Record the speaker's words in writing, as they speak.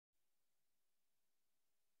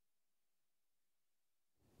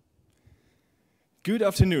Good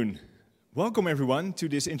afternoon. Welcome everyone to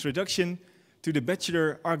this introduction to the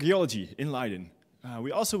Bachelor Archaeology in Leiden.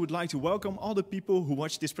 We also would like to welcome all the people who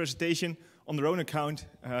watch this presentation on their own account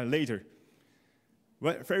later.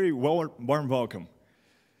 Very warm welcome.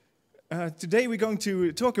 Today we're going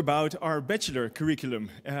to talk about our bachelor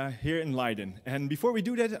curriculum here in Leiden. And before we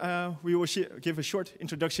do that, we will give a short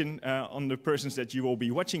introduction on the persons that you will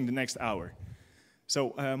be watching the next hour.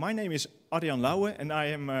 So my name is Adrian Lauwe, and I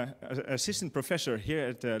am an assistant professor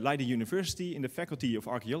here at Leiden University in the Faculty of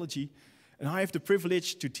Archaeology. And I have the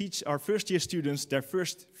privilege to teach our first-year students their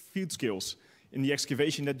first field skills in the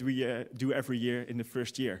excavation that we do every year in the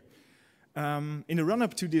first year. In the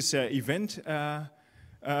run-up to this event,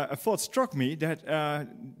 a thought struck me that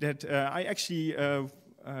I actually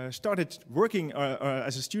started working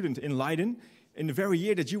as a student in Leiden in the very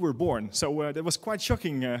year that you were born. So that was quite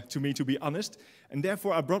shocking to me, to be honest. And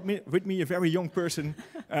therefore I brought with me a very young person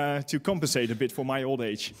to compensate a bit for my old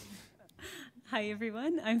age. Hi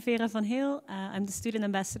everyone, I'm Vera van Heel. I'm the student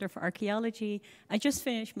ambassador for archaeology. I just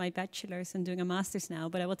finished my bachelor's and doing a master's now,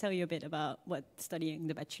 but I will tell you a bit about what studying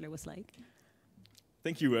the bachelor was like.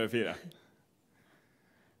 Thank you, Vera.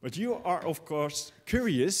 But you are, of course,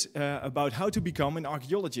 curious about how to become an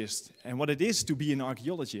archaeologist and what it is to be an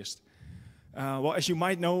archaeologist. Well, as you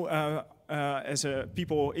might know, as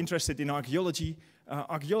people interested in archaeology,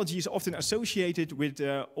 archaeology is often associated with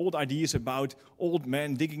old ideas about old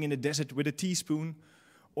men digging in the desert with a teaspoon,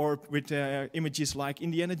 or with images like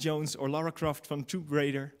Indiana Jones or Lara Croft from Tomb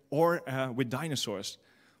Raider, or with dinosaurs.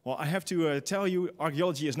 Well, I have to tell you,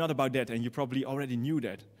 archaeology is not about that, and you probably already knew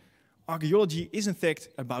that. Archaeology is in fact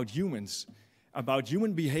about humans, about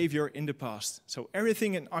human behavior in the past. So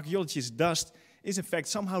everything an archaeologist does is in fact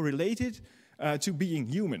somehow related to being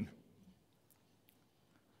human.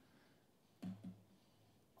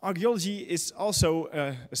 Archaeology is also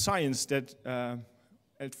a science that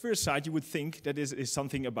at first sight you would think that is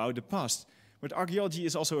something about the past. But archaeology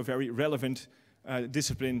is also a very relevant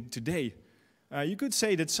discipline today. You could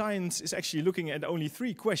say that science is actually looking at only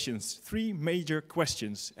three major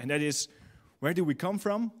questions. And that is, where do we come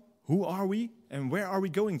from, who are we, and where are we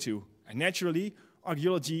going to? And naturally,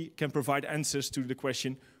 archaeology can provide answers to the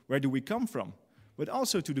question, where do we come from? But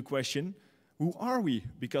also to the question, who are we?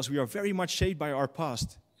 Because we are very much shaped by our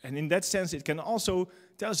past. And in that sense, it can also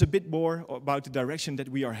tell us a bit more about the direction that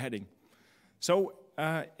we are heading. So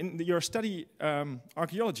in your study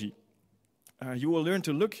archaeology, you will learn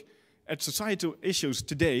to look at societal issues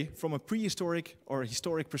today from a prehistoric or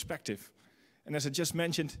historic perspective. And as I just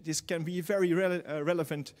mentioned, this can be a very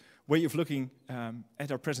relevant way of looking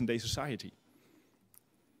at our present-day society.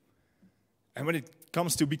 And when it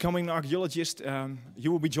comes to becoming an archaeologist,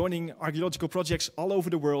 you will be joining archaeological projects all over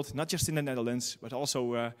the world, not just in the Netherlands, but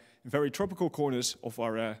also in very tropical corners of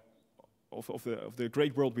our of the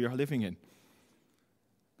great world we are living in.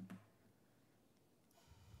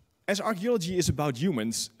 As archaeology is about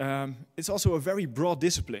humans, it's also a very broad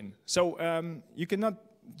discipline. So you cannot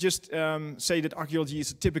just say that archaeology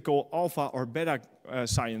is a typical alpha or beta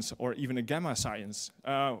science or even a gamma science.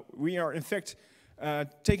 We are in fact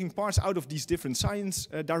taking parts out of these different science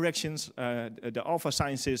directions, the alpha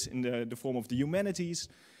sciences in the form of the humanities,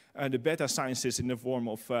 the beta sciences in the form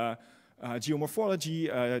of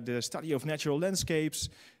geomorphology, the study of natural landscapes,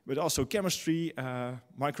 but also chemistry,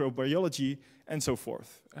 microbiology, and so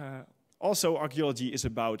forth. Also, archaeology is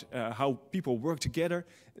about how people work together.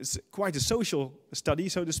 It's quite a social study,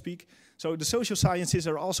 so to speak. So the social sciences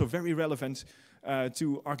are also very relevant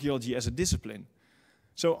to archaeology as a discipline.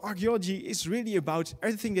 So archaeology is really about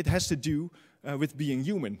everything that has to do with being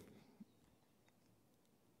human.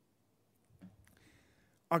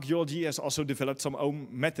 Archaeology has also developed some own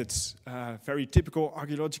methods, very typical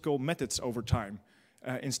archaeological methods over time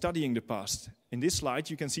in studying the past. In this slide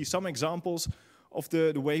you can see some examples of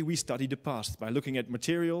the way we study the past by looking at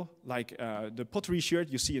material like the pottery sherd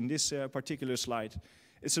you see in this particular slide.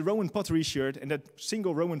 It's a Roman pottery sherd, and that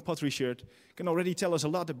single Roman pottery sherd can already tell us a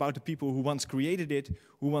lot about the people who once created it,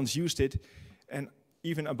 who once used it, and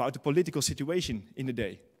even about the political situation in the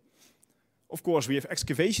day. Of course, we have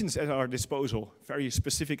excavations at our disposal, very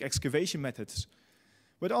specific excavation methods,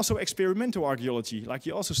 but also experimental archaeology, like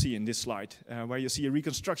you also see in this slide, where you see a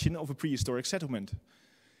reconstruction of a prehistoric settlement.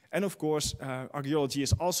 And of course, archaeology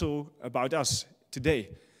is also about us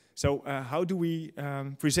today. So how do we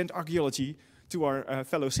present archaeology to our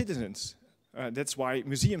fellow citizens? That's why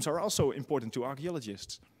museums are also important to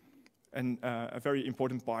archaeologists, and a very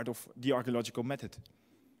important part of the archaeological method.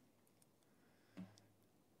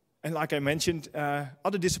 And like I mentioned,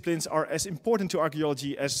 other disciplines are as important to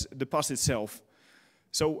archaeology as the past itself.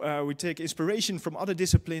 So we take inspiration from other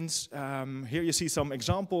disciplines. Here you see some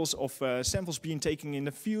examples of samples being taken in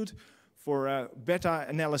the field for beta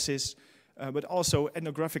analysis, but also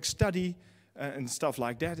ethnographic study and stuff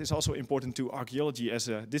like that is also important to archaeology as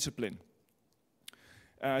a discipline.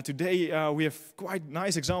 Today we have quite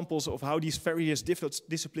nice examples of how these various different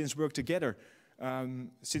disciplines work together.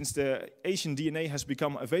 Since the Asian DNA has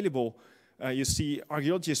become available, you see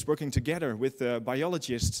archaeologists working together with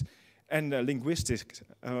biologists and linguistics,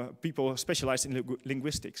 people specialized in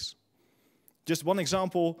linguistics. Just one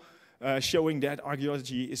example showing that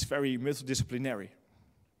archaeology is very multidisciplinary.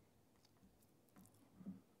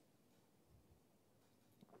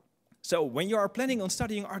 So when you are planning on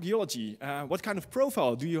studying archaeology, what kind of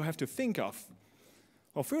profile do you have to think of?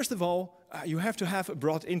 Well, first of all, you have to have a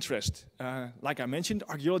broad interest. Like I mentioned,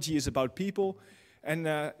 archaeology is about people, and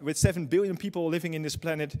with 7 billion people living in this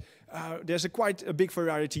planet, there's quite a big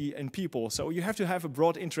variety in people. So you have to have a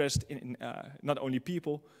broad interest in not only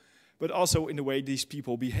people, but also in the way these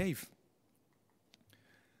people behave.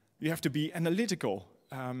 You have to be analytical.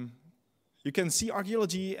 You can see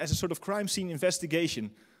archaeology as a sort of crime scene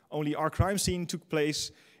investigation. Only our crime scene took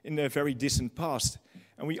place in the very distant past.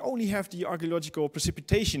 And we only have the archaeological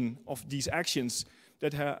precipitation of these actions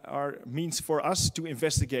that are means for us to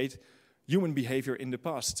investigate human behavior in the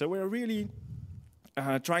past. So we're really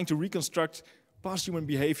trying to reconstruct past human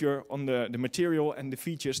behavior on the material and the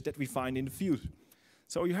features that we find in the field.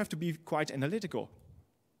 So you have to be quite analytical.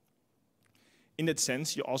 In that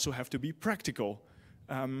sense, you also have to be practical.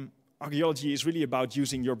 Archaeology is really about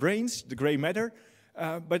using your brains, the gray matter,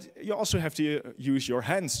 but you also have to use your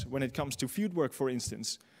hands when it comes to field work, for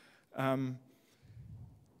instance.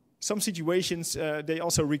 Some situations, they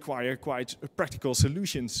also require quite practical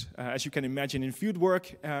solutions. As you can imagine in field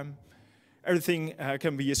work, everything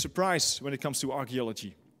can be a surprise when it comes to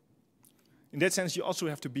archaeology. In that sense, you also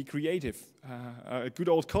have to be creative. A good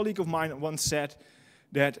old colleague of mine once said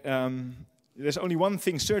that there's only one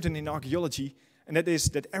thing certain in archaeology, and that is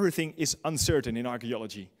that everything is uncertain in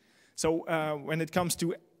archaeology. So when it comes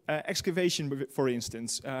to excavation, for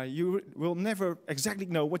instance, you will never exactly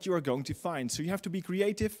know what you are going to find. So you have to be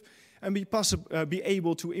creative and be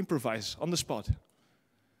able to improvise on the spot.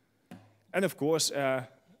 And of course,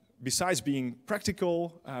 besides being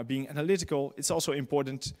practical, being analytical, it's also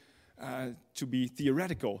important to be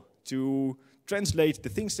theoretical, to translate the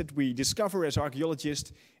things that we discover as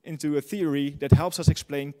archaeologists into a theory that helps us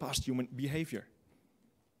explain past human behavior.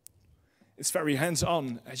 It's very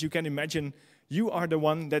hands-on. As you can imagine, you are the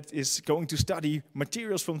one that is going to study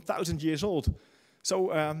materials from 1,000 years old.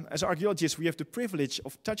 So as archaeologists, we have the privilege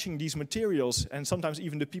of touching these materials and sometimes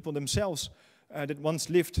even the people themselves that once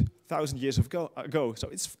lived 1,000 years ago. So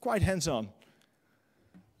it's quite hands-on.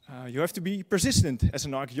 You have to be persistent as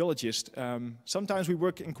an archaeologist. Sometimes we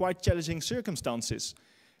work in quite challenging circumstances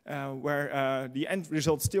where the end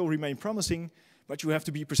results still remain promising, but you have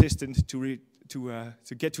to be persistent to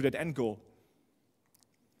get to that end goal.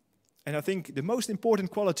 And I think the most important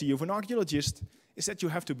quality of an archaeologist is that you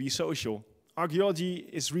have to be social. Archaeology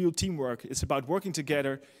is real teamwork. It's about working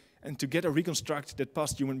together and together reconstruct that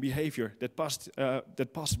past human behavior, that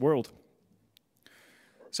past world.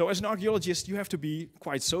 So as an archaeologist, you have to be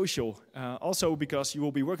quite social, also because you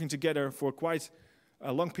will be working together for quite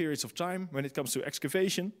long periods of time when it comes to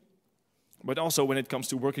excavation, but also when it comes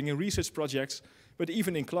to working in research projects, but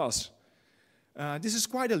even in class. This is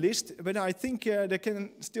quite a list, but I think there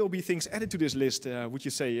can still be things added to this list, would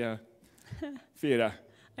you say, Vera?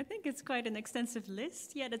 I think it's quite an extensive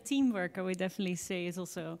list. Yeah, the teamwork, I would definitely say, is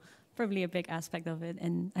also probably a big aspect of it.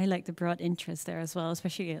 And I like the broad interest there as well,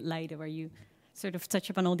 especially at Leiden, where you sort of touch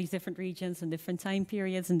upon all these different regions and different time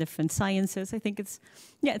periods and different sciences. I think it's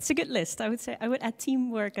a good list. I would say I would add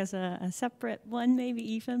teamwork as a separate one, maybe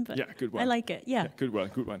even, but yeah, good one. I like it, yeah. Good one,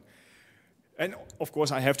 good one. And of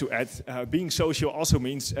course, I have to add, being social also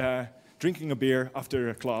means drinking a beer after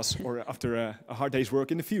a class or after a hard day's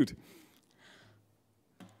work in the field.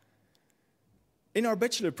 In our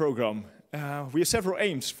bachelor program, we have several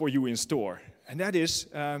aims for you in store. And that is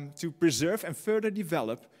to preserve and further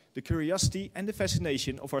develop the curiosity and the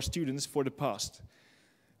fascination of our students for the past.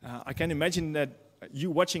 I can imagine that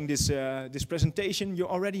you watching this presentation, you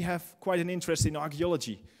already have quite an interest in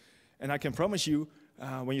archaeology. And I can promise you,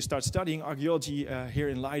 when you start studying archaeology here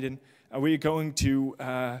in Leiden, we're going to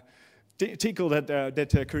tickle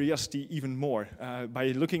that curiosity even more. By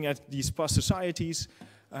looking at these past societies,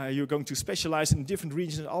 you're going to specialize in different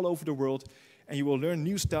regions all over the world, and you will learn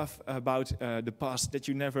new stuff about the past that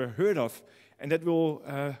you never heard of, and that will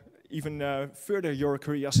even further your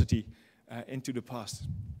curiosity into the past.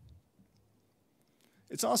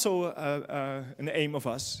 It's also an aim of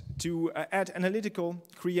us to add analytical,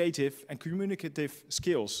 creative, and communicative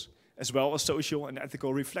skills, as well as social and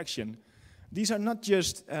ethical reflection. These are not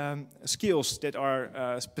just skills that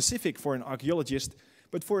are specific for an archaeologist,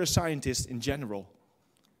 but for a scientist in general.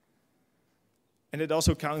 And it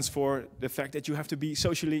also counts for the fact that you have to be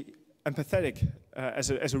socially empathetic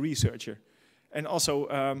as a researcher, and also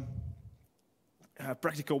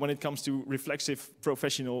practical when it comes to reflexive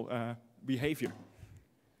professional behavior.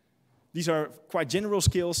 These are quite general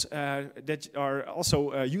skills that are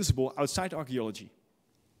also usable outside archaeology.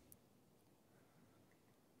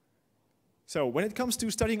 So when it comes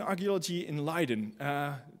to studying archaeology in Leiden,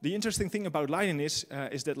 the interesting thing about Leiden is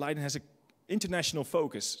that Leiden has an international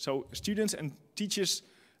focus. So students and teachers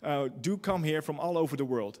do come here from all over the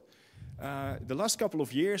world. The last couple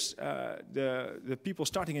of years, the people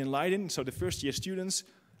starting in Leiden, so the first year students,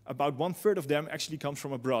 about 1/3 of them actually comes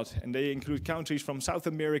from abroad. And they include countries from South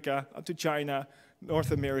America up to China,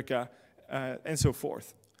 North America, and so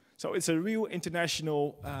forth. So it's a real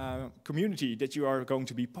international community that you are going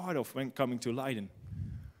to be part of when coming to Leiden.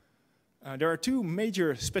 There are two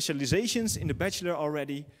major specializations in the bachelor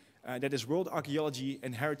already. That is World Archaeology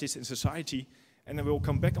and Heritage and Society. And I will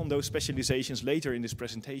come back on those specializations later in this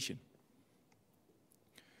presentation.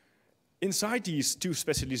 Inside these two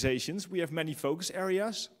specializations, we have many focus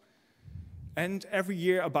areas. And every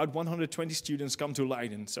year, about 120 students come to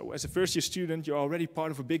Leiden. So as a first-year student, you're already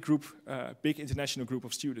part of a big group, big international group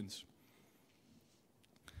of students.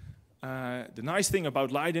 The nice thing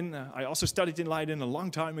about Leiden, I also studied in Leiden a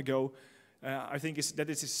long time ago, I think is that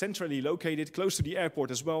it is centrally located, close to the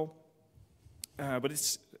airport as well. But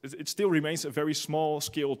it still remains a very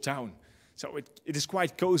small-scale town. So it is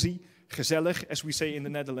quite cozy, gezellig, as we say in the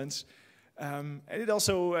Netherlands. And it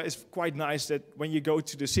also is quite nice that when you go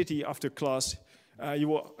to the city after class, you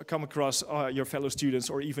will come across your fellow students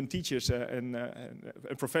or even teachers and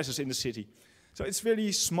professors in the city. So it's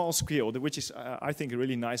really small scale, which is, I think,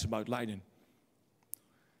 really nice about Leiden.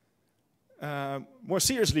 More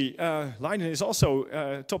seriously, Leiden is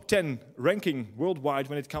also top 10 ranking worldwide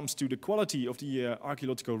when it comes to the quality of the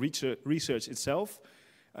archaeological research itself.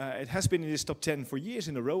 It has been in this top 10 for years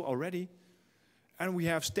in a row already. And we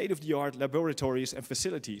have state-of-the-art laboratories and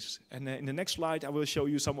facilities. And in the next slide, I will show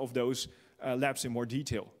you some of those labs in more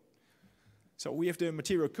detail. So we have the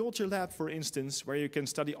Material Culture Lab, for instance, where you can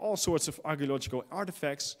study all sorts of archaeological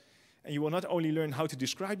artifacts. And you will not only learn how to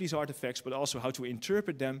describe these artifacts, but also how to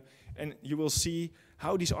interpret them. And you will see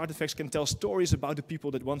how these artifacts can tell stories about the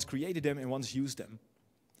people that once created them and once used them.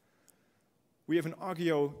 We have an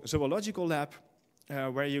archaeozoological lab,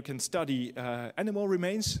 where you can study animal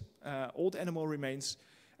remains, old animal remains.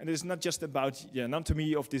 And it is not just about the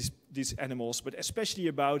anatomy of these animals, but especially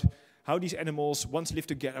about how these animals once lived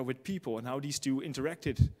together with people and how these two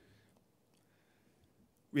interacted.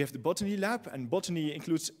 We have the botany lab, and botany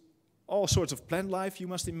includes all sorts of plant life, you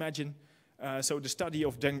must imagine. So the study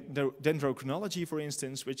of dendrochronology, for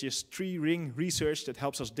instance, which is tree ring research that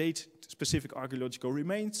helps us date specific archaeological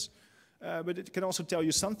remains. But it can also tell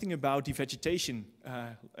you something about the vegetation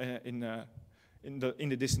in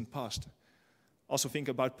the distant past. Also think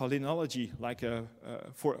about palynology, like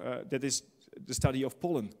that is the study of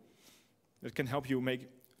pollen. That can help you make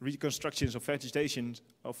reconstructions of vegetation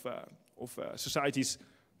of societies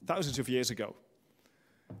thousands of years ago.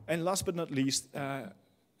 And last but not least,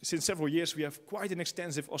 since several years we have quite an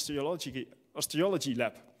extensive osteology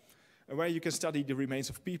lab, where you can study the remains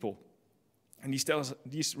of people. And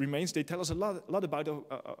these remains, they tell us a lot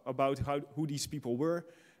about who these people were,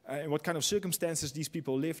 and what kind of circumstances these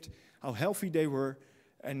people lived, how healthy they were,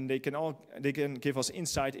 and they can give us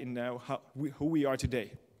insight in who we are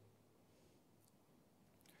today.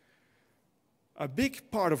 A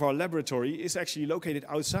big part of our laboratory is actually located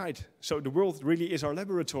outside, so the world really is our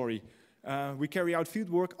laboratory. We carry out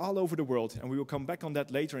field work all over the world, and we will come back on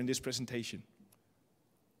that later in this presentation.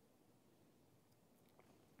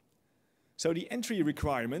 So the entry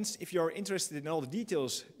requirements, if you're interested in all the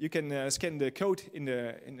details, you can scan the code in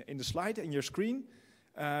the slide in your screen.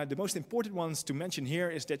 The most important ones to mention here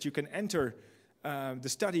is that you can enter the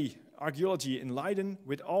study archaeology in Leiden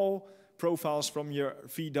with all profiles from your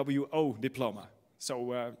VWO diploma.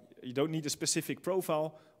 So you don't need a specific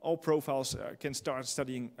profile. All profiles can start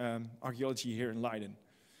studying archaeology here in Leiden.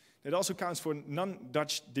 It also counts for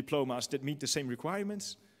non-Dutch diplomas that meet the same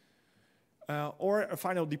requirements. Or a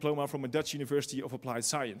final diploma from a Dutch University of Applied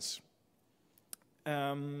Science.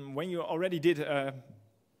 When you already did a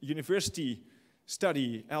university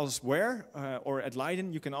study elsewhere or at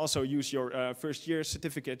Leiden, you can also use your first year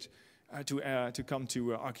certificate to come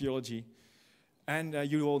to archaeology. And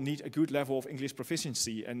you will need a good level of English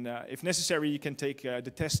proficiency. And if necessary, you can take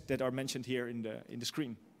the tests that are mentioned here in the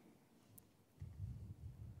screen.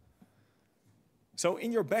 So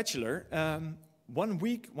in your bachelor,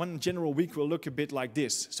 one general week will look a bit like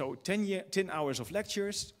this. So 10 hours of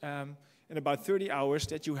lectures, and about 30 hours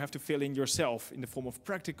that you have to fill in yourself in the form of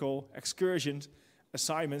practical, excursions,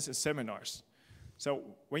 assignments, and seminars. So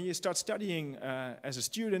when you start studying as a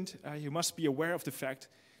student, you must be aware of the fact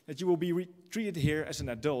that you will be treated here as an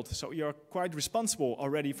adult. So you're quite responsible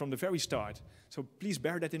already from the very start. So please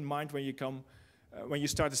bear that in mind when you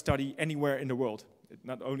start to study anywhere in the world. It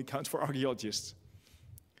not only counts for archaeologists.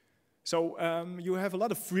 So you have a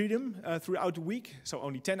lot of freedom throughout the week. So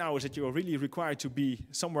only 10 hours that you are really required to be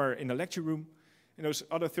somewhere in a lecture room. And those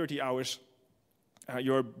other 30 hours,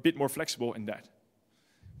 you're a bit more flexible in that.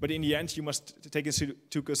 But in the end, you must take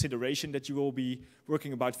into consideration that you will be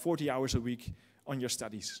working about 40 hours a week on your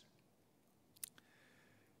studies.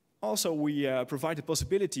 Also, we provide the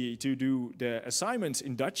possibility to do the assignments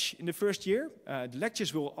in Dutch in the first year. The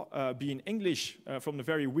lectures will be in English from the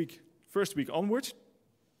first week onward.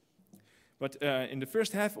 But in the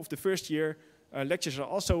first half of the first year, lectures are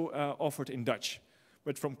also offered in Dutch.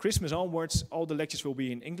 But from Christmas onwards, all the lectures will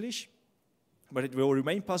be in English. But it will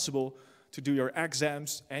remain possible to do your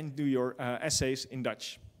exams and do your essays in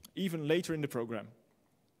Dutch, even later in the program.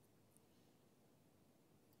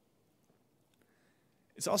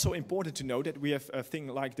 It's also important to know that we have a thing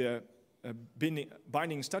like the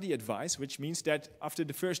binding study advice, which means that after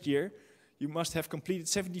the first year, you must have completed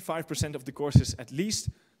 75% of the courses at least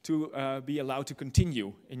to be allowed to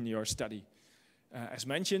continue in your study. As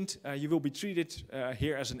mentioned, you will be treated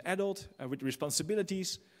here as an adult with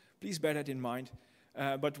responsibilities. Please bear that in mind.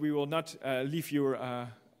 But we will not leave you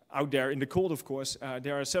out there in the cold, of course.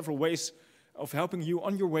 There are several ways of helping you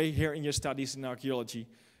on your way here in your studies in archaeology.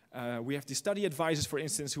 We have the study advisors, for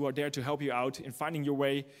instance, who are there to help you out in finding your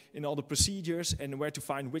way in all the procedures and where to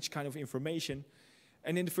find which kind of information.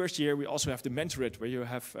 And in the first year, we also have the mentorate, where you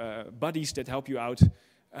have buddies that help you out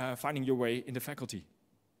finding your way in the faculty.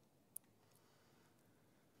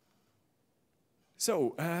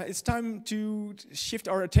 So it's time to shift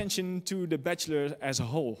our attention to the bachelor as a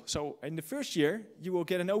whole. So in the first year, you will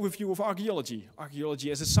get an overview of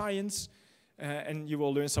archaeology as a science, and you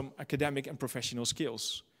will learn some academic and professional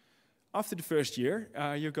skills. After the first year,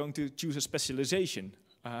 you're going to choose a specialization.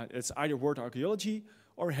 It's either world archaeology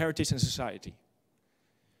or heritage and society.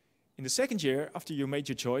 In the second year, after you made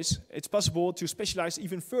your choice, it's possible to specialize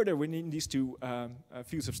even further within these two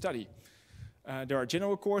fields of study. There are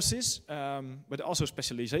general courses, but also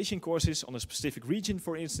specialization courses on a specific region,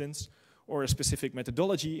 for instance, or a specific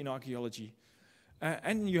methodology in archaeology.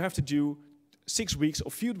 And you have to do 6 weeks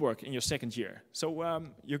of fieldwork in your second year. So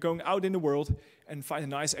you're going out in the world and find a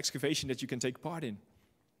nice excavation that you can take part in.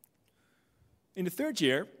 In the third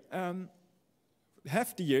year,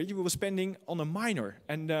 half the year you will be spending on a minor.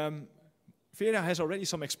 And Vera has already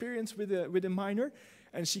some experience with a minor,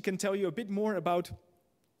 and she can tell you a bit more about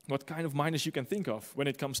what kind of minors you can think of when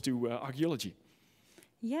it comes to archaeology.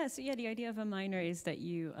 Yeah, so the idea of a minor is that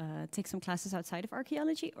you take some classes outside of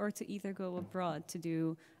archaeology, or to either go abroad to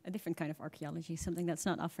do a different kind of archaeology, something that's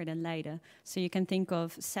not offered in Leiden. So you can think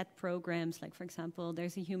of set programs, like for example,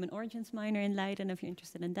 there's a human origins minor in Leiden if you're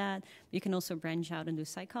interested in that. You can also branch out and do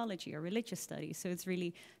psychology or religious studies. So it's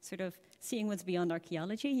really sort of seeing what's beyond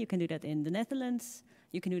archaeology. You can do that in the Netherlands.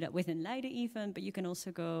 You can do that within Leiden even, but you can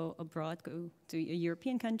also go abroad, go to a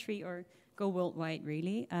European country, or go worldwide,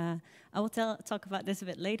 really. I will talk about this a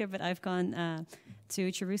bit later, but I've gone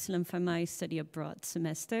to Jerusalem for my study abroad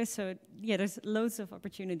semester. So, yeah, there's loads of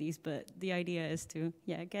opportunities, but the idea is to,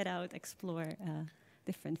 get out, explore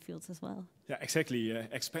different fields as well. Yeah, exactly.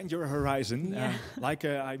 Expand your horizon. Yeah. Like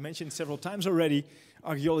I mentioned several times already,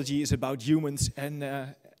 archaeology is about humans, and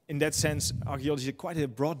in that sense, archaeology is quite a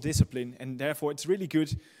broad discipline, and therefore it's really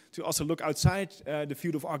good to also look outside the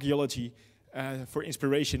field of archaeology for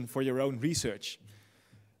inspiration for your own research.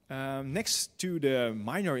 Next to the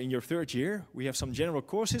minor in your third year, we have some general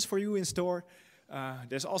courses for you in store.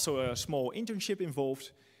 There's also a small internship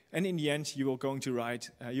involved, and in the end, you are going to write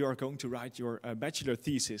your bachelor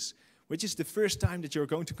thesis, which is the first time that you're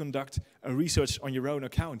going to conduct a research on your own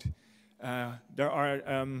account. There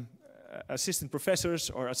are assistant professors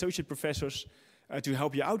or associate professors to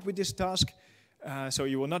help you out with this task, so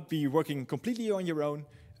you will not be working completely on your own.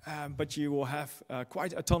 But you will have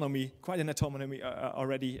quite an autonomy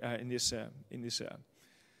already in this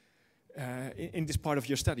part of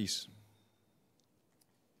your studies.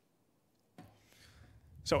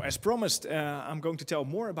 So, as promised, I'm going to tell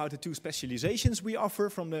more about the two specializations we offer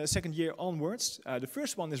from the second year onwards. The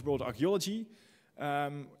first one is world archaeology,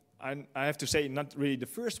 I have to say, not really the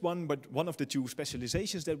first one, but one of the two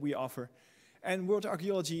specializations that we offer. And world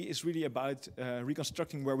archaeology is really about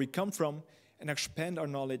reconstructing where we come from and expand our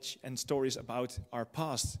knowledge and stories about our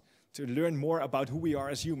past, to learn more about who we are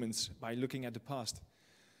as humans by looking at the past.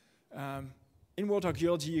 In world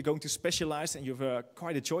archaeology, you're going to specialize, and you have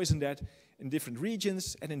quite a choice in that, in different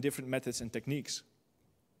regions and in different methods and techniques.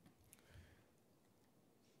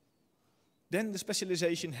 Then the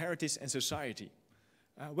specialization, heritage and society.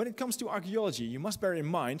 When it comes to archaeology, you must bear in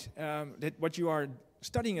mind that what you are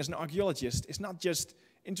studying as an archaeologist is not just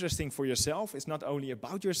interesting for yourself, it's not only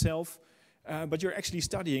about yourself, but you're actually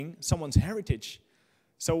studying someone's heritage.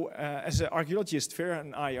 So as an archaeologist, Vera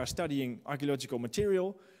and I are studying archaeological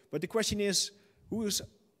material, but the question is,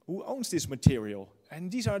 who owns this material?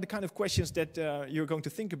 And these are the kind of questions that you're going to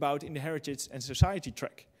think about in the heritage and society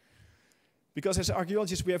track. Because as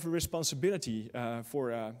archaeologists, we have a responsibility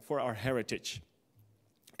for our heritage.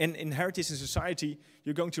 And in heritage and society,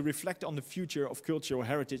 you're going to reflect on the future of cultural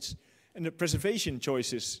heritage and the preservation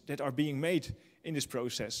choices that are being made in this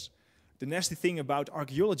process. The nasty thing about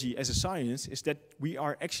archaeology as a science is that we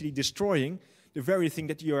are actually destroying the very thing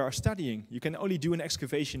that you are studying. You can only do an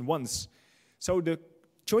excavation once. So the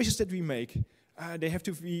choices that we make, they have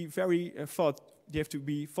to be they have to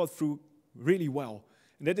be thought through really well.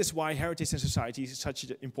 And that is why heritage and society is such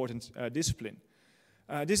an important discipline.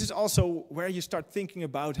 This is also where you start thinking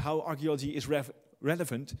about how archaeology is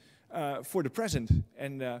relevant for the present.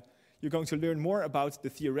 And you're going to learn more about the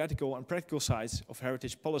theoretical and practical sides of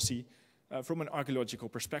heritage policy from an archaeological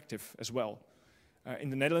perspective as well. In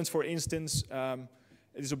the Netherlands, for instance,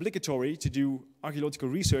 it is obligatory to do archaeological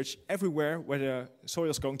research everywhere where the soil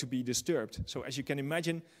is going to be disturbed. So as you can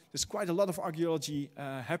imagine, there's quite a lot of archaeology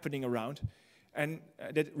happening around, and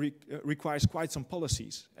that requires quite some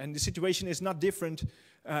policies. And the situation is not different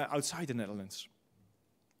outside the Netherlands.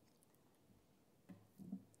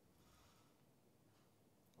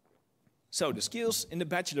 So the skills in the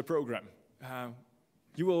bachelor program.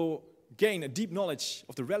 You will gain a deep knowledge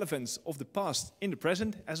of the relevance of the past in the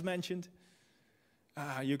present, as mentioned.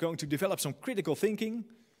 You're going to develop some critical thinking.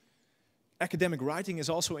 Academic writing is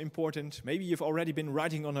also important. Maybe you've already been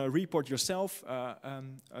writing on a report yourself, a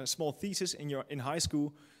small thesis in high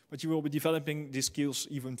school, but you will be developing these skills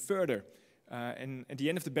even further. And at the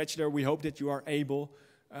end of the bachelor, we hope that you are able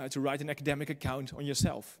to write an academic account on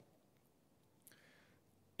yourself.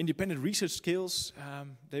 Independent research skills,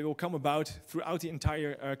 they will come about throughout the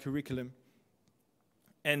entire curriculum.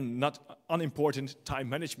 And not unimportant, time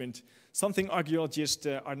management. Something archaeologists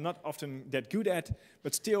are not often that good at,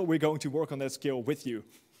 but still we're going to work on that skill with you.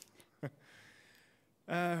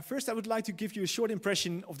 First, I would like to give you a short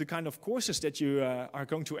impression of the kind of courses that you are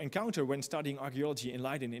going to encounter when studying archaeology in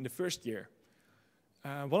Leiden in the first year.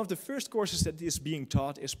 One of the first courses that is being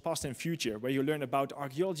taught is Past and Future, where you learn about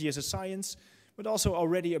archaeology as a science, but also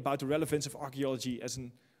already about the relevance of archaeology as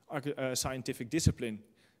a scientific discipline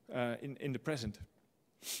in the present.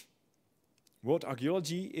 World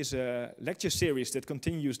Archaeology is a lecture series that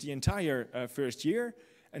continues the entire first year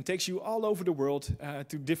and takes you all over the world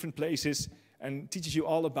to different places and teaches you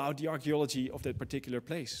all about the archaeology of that particular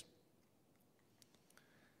place.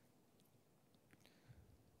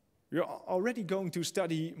 You're already going to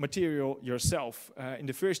study material yourself. In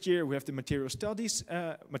the first year we have the material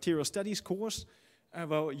studies course,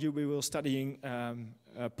 where you will studying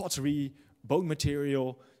pottery, bone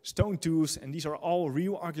material, stone tools, and these are all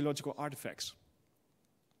real archaeological artifacts.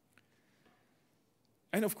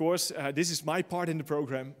 And of course, this is my part in the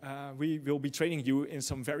program. We will be training you in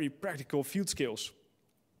some very practical field skills.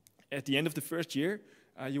 At the end of the first year,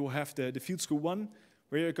 you will have the Field School 1,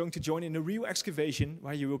 where you're going to join in a real excavation,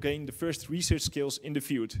 where you will gain the first research skills in the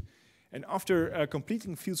field. And after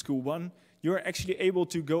completing Field School 1, you're actually able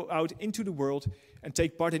to go out into the world and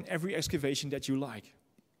take part in every excavation that you like.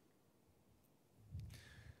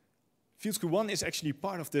 Field School 1 is actually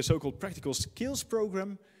part of the so-called practical skills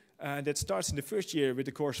program that starts in the first year with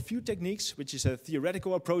the course Field Techniques, which is a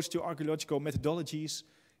theoretical approach to archaeological methodologies.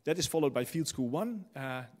 That is followed by Field School 1,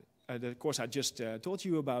 the course I just told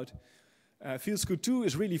you about. Field School 2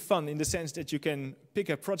 is really fun in the sense that you can pick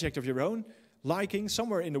a project of your own, liking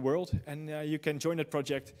somewhere in the world, and you can join that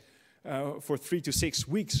project for 3 to 6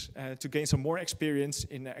 weeks to gain some more experience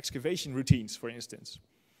in excavation routines, for instance.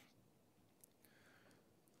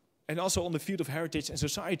 And also on the field of heritage and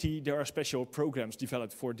society, there are special programs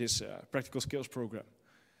developed for this practical skills program.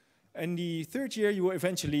 And the third year, you will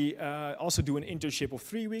eventually also do an internship of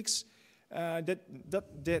 3 weeks. That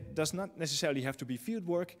does not necessarily have to be field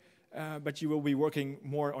work, but you will be working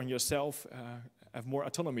more on yourself, have more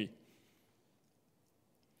autonomy.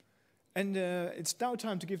 And it's now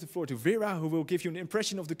time to give the floor to Vera, who will give you an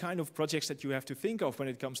impression of the kind of projects that you have to think of when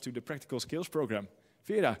it comes to the practical skills program.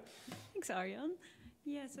 Vera. Thanks, Arjan.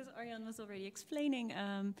 Yes, as Arjan was already explaining,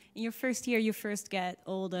 in your first year you first get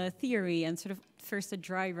all the theory and sort of first a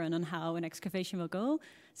dry run on how an excavation will go.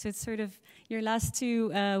 So it's sort of your last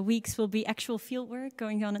 2 weeks will be actual field work,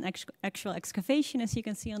 going on an actual excavation, as you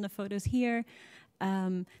can see on the photos here.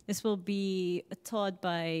 This will be taught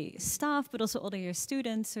by staff, but also all your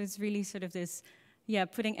students. So it's really sort of this,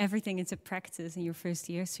 putting everything into practice in your first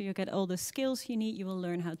year. So you get all the skills you need. You will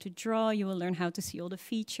learn how to draw. You will learn how to see all the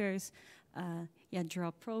features.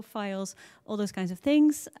 Draw profiles, all those kinds of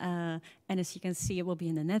things. And as you can see, it will be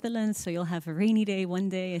in the Netherlands. So you'll have a rainy day one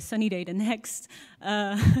day, a sunny day the next.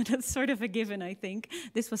 That's sort of a given, I think.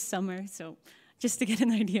 This was summer, so just to get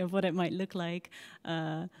an idea of what it might look like.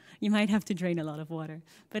 You might have to drain a lot of water.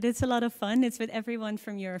 But it's a lot of fun. It's with everyone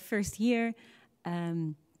from your first year.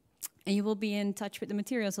 And you will be in touch with the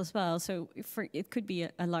materials as well. So it could be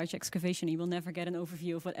a large excavation. You will never get an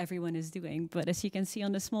overview of what everyone is doing. But as you can see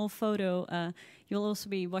on the small photo, you'll also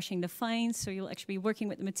be washing the finds. So you'll actually be working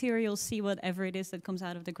with the materials, see whatever it is that comes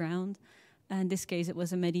out of the ground. In this case, it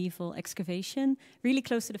was a medieval excavation, really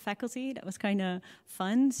close to the faculty. That was kind of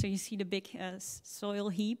fun. So you see the big soil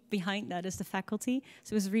heap. Behind that is the faculty.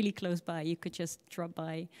 So it was really close by. You could just drop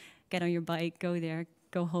by, get on your bike, go there,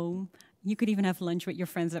 go home. You could even have lunch with your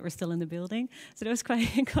friends that were still in the building. So that was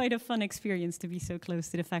quite a fun experience to be so close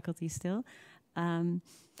to the faculty still.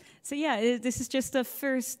 This is just the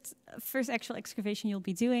first actual excavation you'll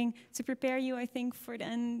be doing to prepare you, I think, for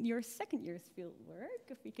then your second year's field work.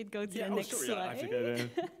 If we could go to the next slide.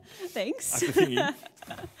 Thanks.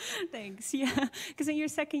 Thanks. Yeah, because in your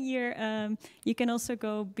second year, you can also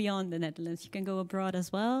go beyond the Netherlands. You can go abroad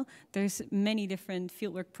as well. There's many different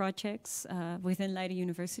fieldwork projects within Leiden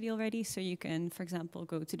University already. So you can, for example,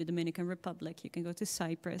 go to the Dominican Republic. You can go to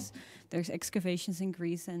Cyprus. There's excavations in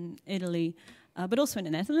Greece and Italy. But also in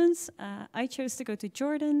the Netherlands. I chose to go to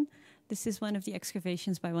Jordan. This is one of the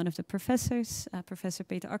excavations by one of the professors, Professor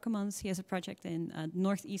Peter Akkermans. He has a project in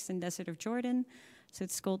northeastern desert of Jordan. So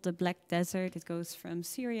it's called the Black Desert. It goes from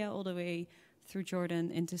Syria all the way through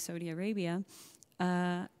Jordan into Saudi Arabia.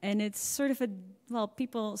 And it's sort of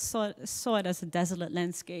people saw it as a desolate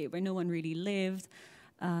landscape where no one really lived.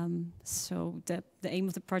 So the aim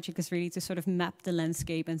of the project is really to sort of map the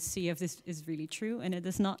landscape and see if this is really true. And it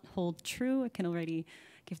does not hold true. I can already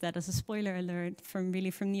give that as a spoiler alert. From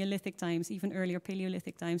Neolithic times, even earlier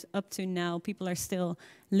Paleolithic times, up to now, people are still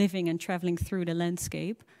living and traveling through the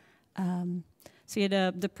landscape.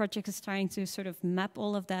 The project is trying to sort of map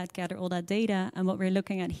all of that, gather all that data. And what we're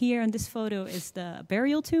looking at here in this photo is the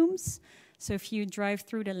burial tombs. So if you drive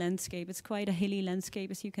through the landscape, it's quite a hilly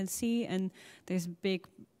landscape, as you can see, and there's big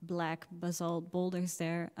black basalt boulders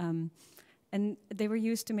there. And they were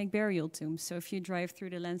used to make burial tombs. So if you drive through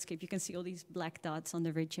the landscape, you can see all these black dots on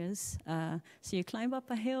the ridges. So you climb up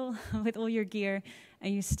a hill with all your gear,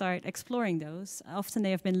 and you start exploring those. Often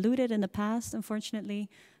they have been looted in the past, unfortunately,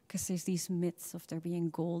 because there's these myths of there being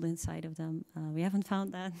gold inside of them. We haven't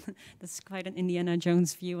found that. That's quite an Indiana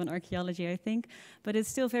Jones view on archaeology, I think. But it's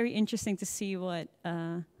still very interesting to see what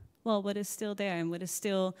is still there and what is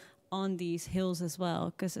still on these hills as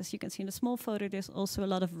well. Because as you can see in the small photo, there's also a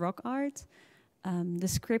lot of rock art. The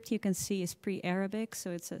script you can see is pre-Arabic, so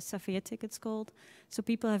it's a Safaitic, it's called. So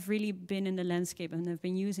people have really been in the landscape and have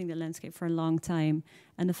been using the landscape for a long time.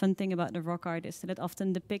 And the fun thing about the rock art is that it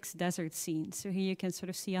often depicts desert scenes. So here you can sort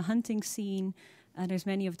of see a hunting scene. There's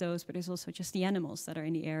many of those, but there's also just the animals that are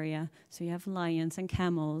in the area. So you have lions and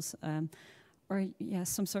camels,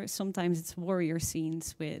 sometimes it's warrior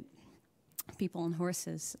scenes with people on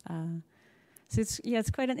horses. So it's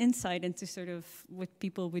quite an insight into sort of what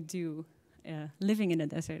people would do living in the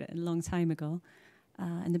desert a long time ago.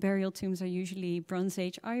 And the burial tombs are usually Bronze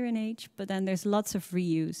Age, Iron Age, but then there's lots of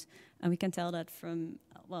reuse. And we can tell that from,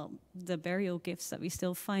 the burial gifts that we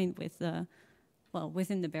still find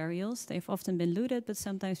within the burials. They've often been looted, but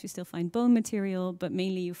sometimes we still find bone material, but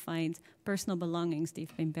mainly you find personal belongings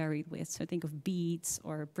they've been buried with. So think of beads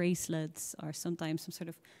or bracelets or sometimes some sort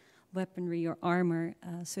of weaponry or armor.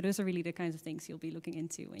 So those are really the kinds of things you'll be looking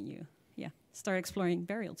into when you start exploring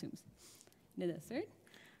burial tombs in the desert.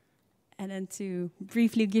 And then to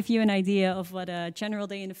briefly give you an idea of what a general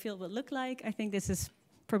day in the field would look like, I think this is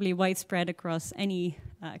probably widespread across any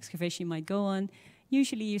excavation you might go on.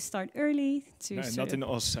 Usually you start early to... not in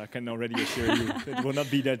Oz, I can already assure you. It will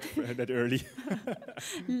not be that early.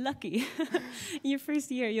 Lucky. In your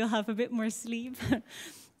first year you'll have a bit more sleep.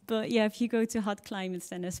 But if you go to hot climates,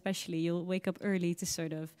 then especially, you'll wake up early to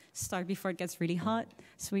sort of start before it gets really hot.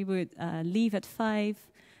 So we would leave at 5,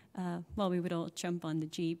 well, we would all jump on the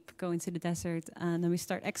jeep, go into the desert, and then we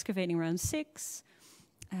start excavating around 6.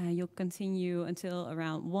 You'll continue until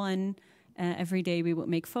around 1. Every day we would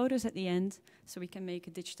make photos at the end, so we can make a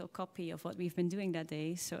digital copy of what we've been doing that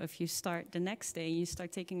day. So if you start the next day, you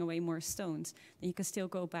start taking away more stones, then you can still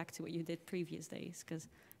go back to what you did previous days, because,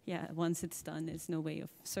 yeah, once it's done, there's no way of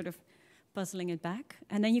sort of puzzling it back.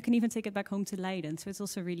 And then you can even take it back home to Leiden, so it's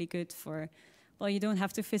also really good for, well, you don't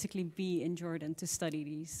have to physically be in Jordan to study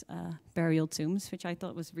these burial tombs, which I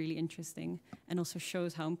thought was really interesting, and also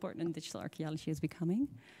shows how important digital archaeology is becoming.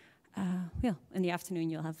 Well, in the afternoon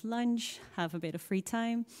you'll have lunch, have a bit of free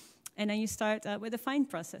time, and then you start with the fine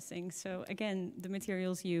processing. So again, the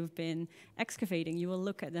materials you've been excavating, you will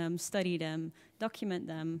look at them, study them, document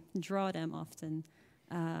them, draw them often.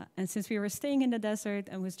 And since we were staying in the desert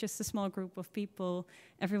and was just a small group of people,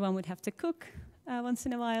 everyone would have to cook once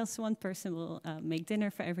in a while, so one person will make dinner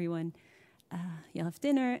for everyone. You'll have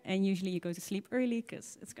dinner, and usually you go to sleep early,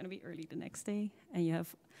 because it's going to be early the next day, and you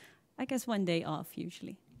have, I guess, 1 day off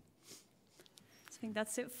usually. I think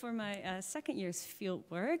that's it for my second year's field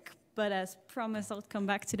work, but as promised, I'll come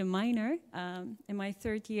back to the minor. In my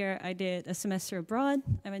 3rd year, I did a semester abroad.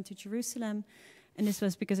 I went to Jerusalem, and this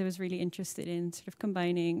was because I was really interested in sort of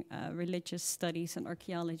combining religious studies and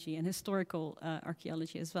archaeology, and historical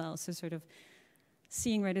archaeology as well, so sort of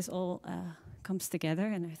seeing where this all comes together,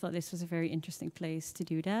 and I thought this was a very interesting place to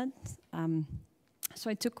do that. So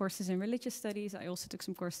I took courses in religious studies. I also took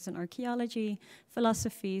some courses in archaeology,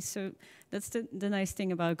 philosophy. So that's the nice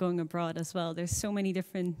thing about going abroad as well. There's so many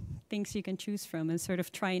different things you can choose from, and sort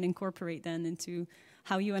of try and incorporate them into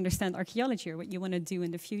how you understand archaeology or what you want to do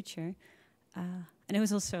in the future. And it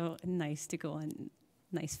was also nice to go on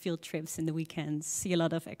nice field trips in the weekends, see a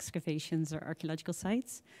lot of excavations or archaeological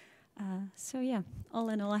sites. So yeah, all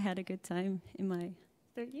in all, I had a good time in my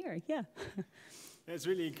 3rd year, yeah. It's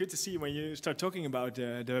really good to see when you start talking about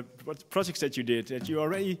the projects that you did, that you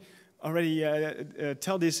already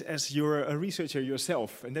tell this as you're a researcher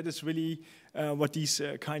yourself. And that is really what these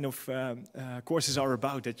kind of courses are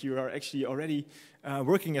about, that you are actually already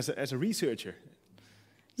working as a researcher.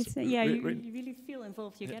 It's, yeah, you really feel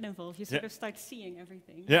involved, you get involved, you sort of start seeing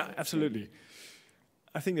everything. Yeah, absolutely.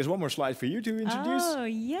 I think there's one more slide for you to introduce. Oh,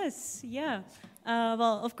 yes, yeah.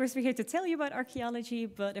 Well, of course, we're here to tell you about archaeology,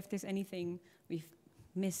 but if there's anything we've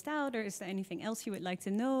missed out, or is there anything else you would like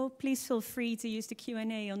to know, please feel free to use the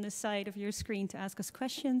Q&A on the side of your screen to ask us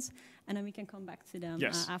questions, and then we can come back to them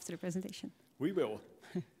after the presentation. We will.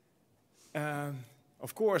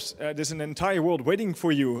 Of course, there's an entire world waiting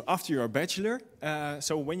for you after your bachelor.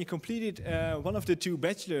 So when you completed one of the 2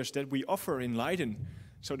 bachelors that we offer in Leiden,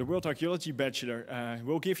 so the World Archaeology Bachelor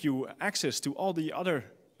will give you access to all the other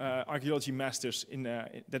archaeology masters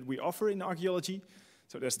that we offer in archaeology.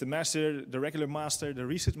 So there's the master, the regular master, the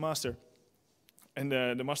research master, and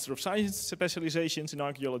the Master of Science specializations in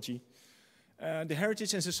archaeology. The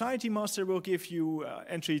Heritage and Society Master will give you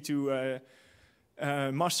entry to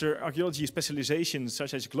Master Archaeology specializations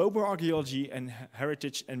such as Global Archaeology and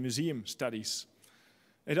Heritage and Museum Studies.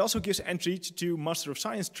 It also gives entry to Master of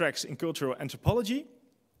Science tracks in Cultural Anthropology,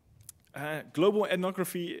 Global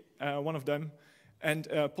Ethnography, one of them, and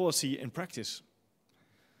Policy and Practice.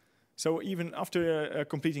 So even after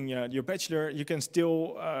completing your bachelor, you can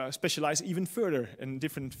still specialize even further in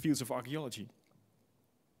different fields of archaeology.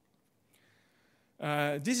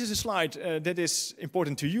 This is a slide that is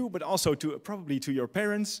important to you, but also probably to your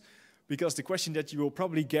parents, because the question that you will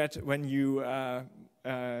probably get when you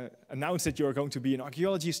announce that you're going to be an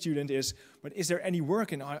archaeology student is, but is there any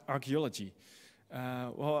work in archaeology?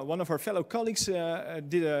 Well, one of our fellow colleagues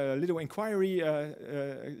did a little inquiry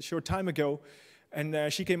a short time ago,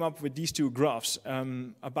 and she came up with these 2 graphs.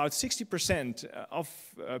 About 60% of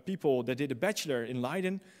people that did a bachelor in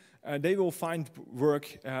Leiden, they will find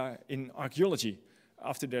work in archaeology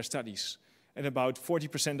after their studies. And about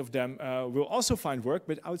 40% of them will also find work,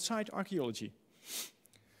 but outside archaeology.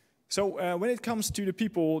 So when it comes to the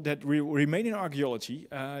people that remain in archaeology,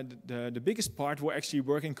 the biggest part will actually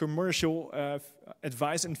work in commercial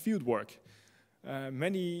advice and field work.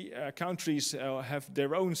 Many countries have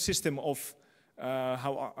their own system of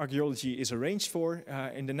how archaeology is arranged for.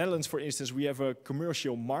 In the Netherlands, for instance, we have a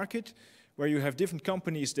commercial market where you have different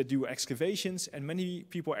companies that do excavations, and many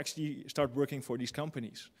people actually start working for these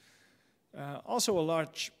companies. Also a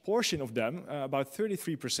large portion of them, about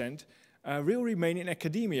 33%, will remain in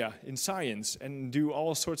academia, in science, and do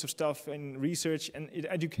all sorts of stuff in research and in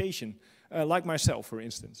education, like myself, for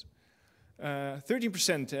instance.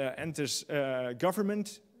 13% enters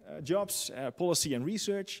government jobs, policy and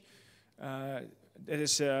research.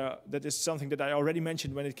 that is something that I already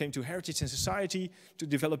mentioned when it came to heritage and society, to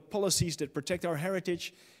develop policies that protect our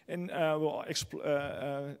heritage and will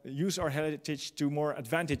use our heritage to more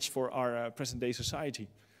advantage for our present-day society.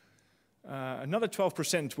 Another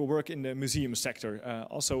 12% will work in the museum sector,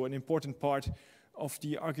 also an important part of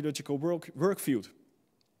the archaeological work field.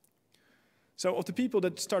 So of the people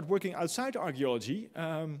that start working outside archaeology,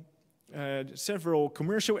 several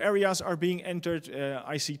commercial areas are being entered,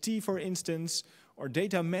 ICT for instance, or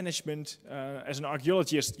data management. As an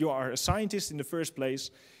archaeologist, you are a scientist in the first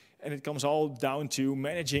place, and it comes all down to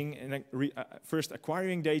managing and first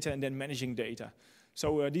acquiring data and then managing data.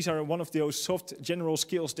 So these are one of those soft general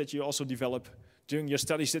skills that you also develop during your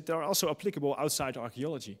studies that are also applicable outside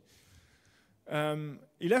archaeology.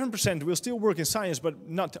 11% will still work in science, but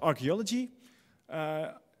not archaeology.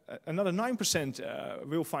 Another 9%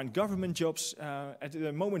 will find government jobs. At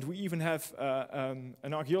the moment, we even have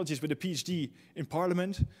an archaeologist with a PhD in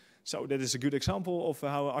parliament. So that is a good example of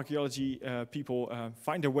how archaeology people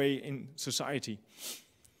find their way in society.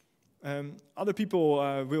 Other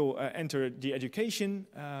people will enter the education.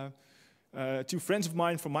 Two friends of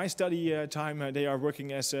mine from my study time, they are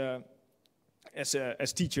working as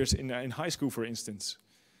teachers in high school, for instance.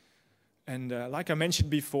 And like I mentioned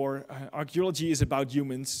before, archaeology is about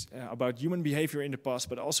humans, about human behavior in the past,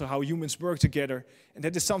 but also how humans work together. And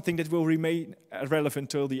that is something that will remain relevant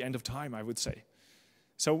till the end of time, I would say.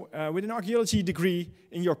 So with an archaeology degree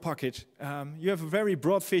in your pocket, you have a very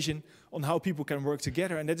broad vision on how people can work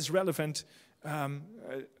together, and that is relevant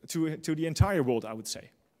to the entire world, I would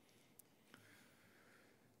say.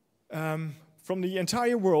 From the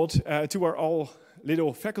entire world to our all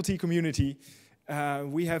little faculty community,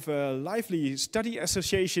 we have a lively study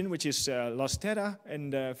association, which is Las Terra,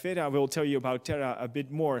 and Vera will tell you about Terra a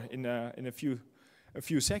bit more in a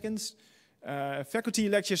few seconds. Faculty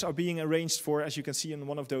lectures are being arranged for, as you can see in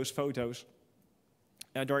one of those photos.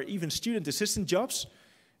 There are even student assistant jobs.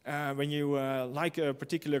 When you like a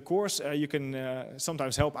particular course, you can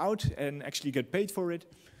sometimes help out and actually get paid for it.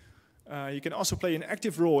 You can also play an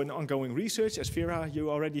active role in ongoing research, as Vera you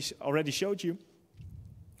already showed you.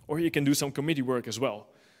 Or you can do some committee work as well.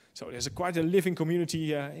 So there's quite a living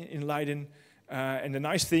community in Leiden. And the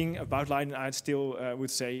nice thing about Leiden, I still would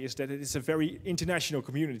say, is that it is a very international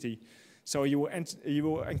community. So you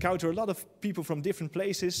will encounter a lot of people from different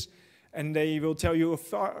places, and they will tell you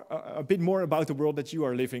a bit more about the world that you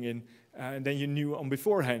are living in than you knew on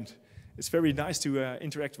beforehand. It's very nice to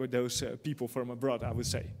interact with those people from abroad, I would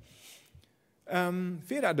say.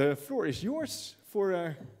 Vera, the floor is yours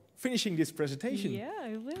for finishing this presentation. Yeah,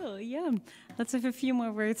 I will, yeah. Let's have a few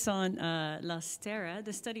more words on Las Terra,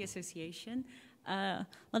 the study association. Well,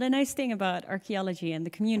 the nice thing about archaeology and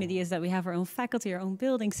the community is that we have our own faculty, our own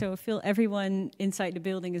building, so I feel everyone inside the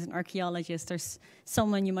building is an archaeologist. There's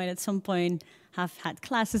someone you might at some point have had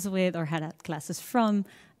classes with or had classes from,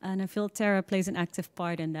 and I feel Terra plays an active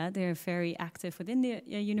part in that. They're very active within the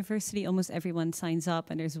university. Almost everyone signs up,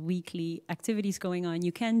 and there's weekly activities going on.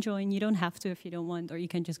 You can join, you don't have to if you don't want, or you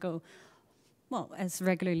can just go, well, as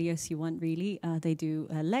regularly as you want, really. They do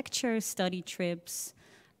lectures, study trips,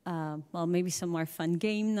 well, maybe some more fun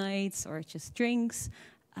game nights or just drinks.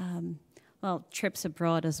 Well, trips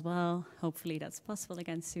abroad as well. Hopefully that's possible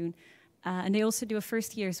again soon. And they also do a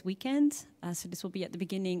first year's weekend. So this will be at the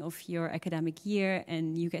beginning of your academic year,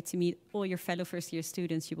 and you get to meet all your fellow first year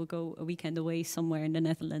students. You will go a weekend away somewhere in the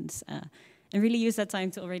Netherlands and really use that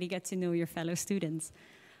time to already get to know your fellow students.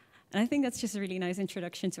 And I think that's just a really nice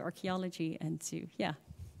introduction to archaeology and to, yeah,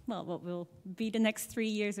 well, what will be the next 3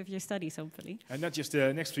 years of your studies, hopefully. And not just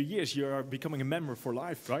the next 3 years, you are becoming a member for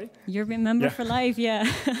life, right? You're a member for life, yeah.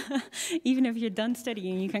 Even if you're done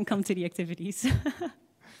studying, you can come to the activities.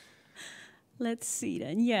 Let's see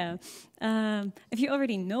then, yeah. If you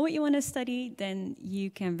already know what you want to study, then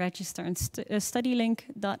you can register on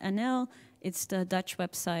studylink.nl. It's the Dutch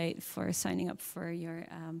website for signing up for your,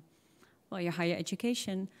 well, your higher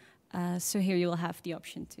education. So here you will have the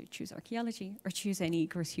option to choose archaeology or choose any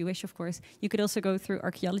course you wish, of course. You could also go through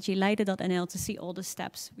archaeologyleiden.nl to see all the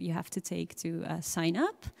steps you have to take to sign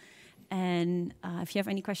up. And if you have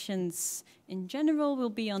any questions in general, we'll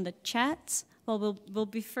be on the chat. Well, we'll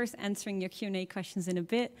be first answering your Q&A questions in a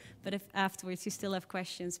bit, but if afterwards you still have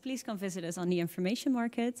questions, please come visit us on the information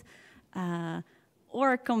market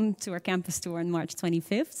or come to our campus tour on March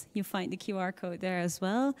 25th. You'll find the QR code there as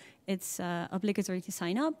well. It's obligatory to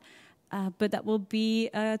sign up, but that will be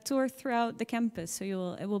a tour throughout the campus. So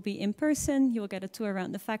it will be in person, you will get a tour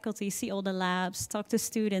around the faculty, see all the labs, talk to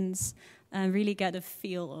students, and really get a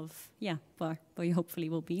feel of, yeah, where you hopefully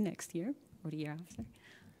will be next year or the year after.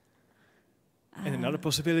 And another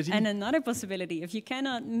possibility? And another possibility, if you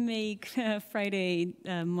cannot make Friday,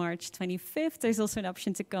 March 25th, there's also an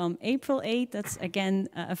option to come April 8th. That's, again,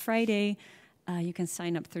 a Friday. You can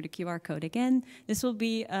sign up through the QR code again. This will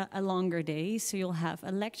be a longer day, so you'll have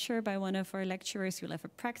a lecture by one of our lecturers, you'll have a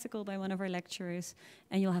practical by one of our lecturers,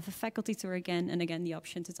 and you'll have a faculty tour again, and again, the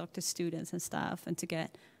option to talk to students and staff and to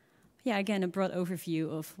get, yeah, again, a broad overview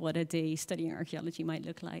of what a day studying archaeology might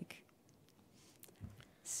look like.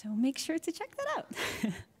 So make sure to check that out.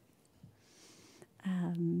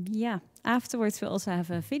 Yeah, afterwards we'll also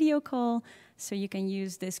have a video call, so you can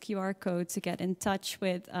use this QR code to get in touch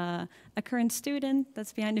with a current student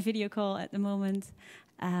that's behind the video call at the moment.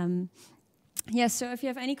 Yeah, so if you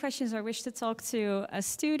have any questions or wish to talk to a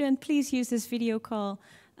student, please use this video call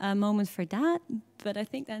moment for that. But I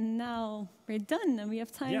think that now we're done and we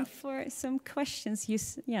have time for some questions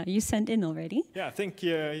you sent in already. Yeah, thank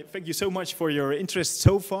you so much for your interest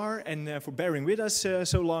so far and for bearing with us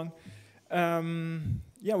so long.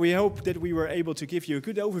 Yeah, we hope that we were able to give you a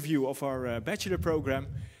good overview of our bachelor program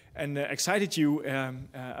and excited you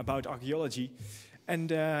about archaeology.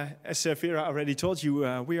 And as Vera already told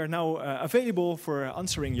you, we are now available for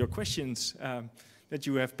answering your questions that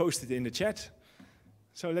you have posted in the chat.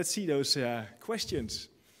 So let's see those questions.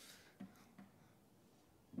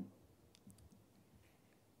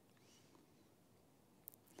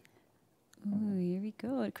 Ooh, here we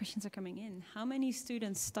go. The questions are coming in. How many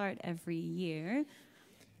students start every year?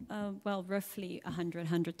 Well, roughly 100,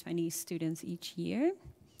 120 students each year.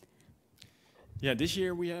 Yeah, this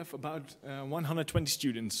year we have about 120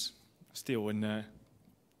 students still in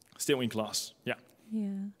class. Yeah. Yeah.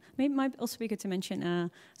 Maybe it might also be good to mention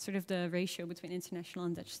sort of the ratio between international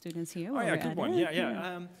and Dutch students here. Oh yeah, good one.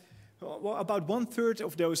 Yeah. Well, about 1/3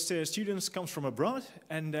 of those students comes from abroad,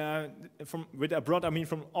 and with abroad I mean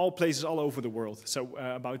from all places all over the world. So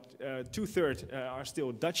about 2/3 are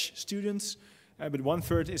still Dutch students, but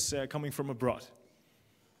 1/3 is coming from abroad.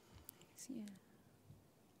 Yeah.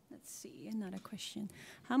 Let's see, another question.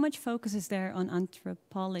 How much focus is there on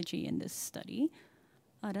anthropology in this study?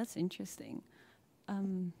 Oh, that's interesting.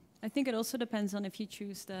 I think it also depends on if you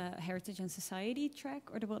choose the Heritage and Society track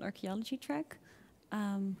or the World Archaeology track.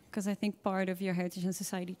 Because I think part of your Heritage and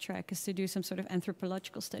Society track is to do some sort of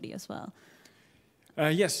anthropological study as well.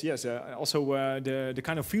 Yes. Also, the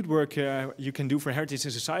kind of fieldwork you can do for Heritage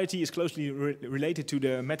and Society is closely related to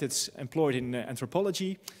the methods employed in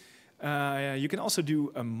anthropology. You can also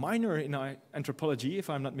do a minor in anthropology, if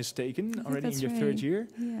I'm not mistaken, already in your third year.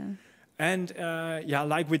 Yeah. And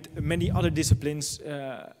like with many other disciplines,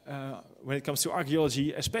 when it comes to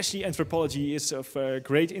archaeology, especially anthropology is of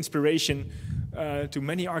great inspiration to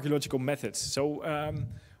many archaeological methods. So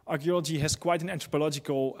archaeology has quite an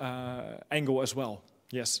anthropological angle as well.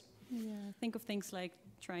 Yes. Yeah, think of things like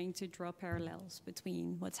trying to draw parallels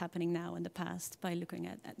between what's happening now and the past by looking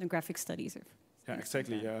at ethnographic studies. Yeah,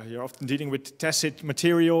 exactly. You're often dealing with tacit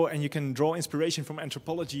material, and you can draw inspiration from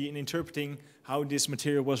anthropology in interpreting how this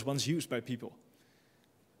material was once used by people.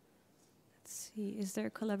 Let's see, is there a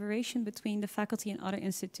collaboration between the faculty and other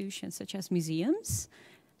institutions, such as museums?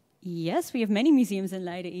 Yes, we have many museums in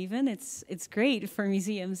Leiden even. It's great for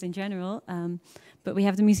museums in general. But we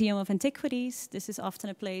have the Museum of Antiquities. This is often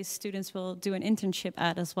a place students will do an internship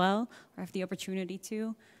at as well, or have the opportunity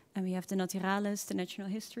to. And we have the Naturalis, the Natural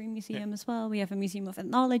History Museum as well. We have a Museum of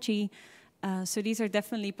Ethnology. So these are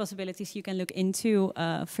definitely possibilities you can look into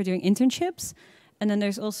for doing internships. And then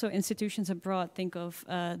there's also institutions abroad. Think of,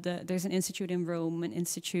 there's an institute in Rome, an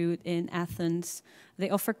institute in Athens.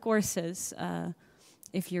 They offer courses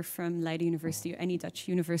if you're from Leiden University or any Dutch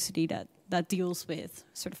university that deals with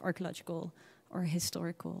sort of archaeological or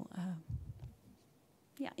historical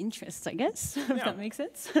interests, I guess, if that makes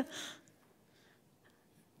sense.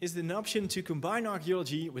 Is it an option to combine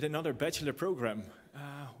archaeology with another bachelor program?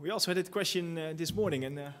 We also had that question this morning,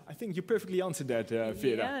 and I think you perfectly answered that,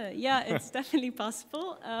 Vera. Yeah, it's definitely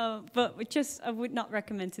possible, but I would not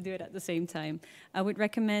recommend to do it at the same time. I would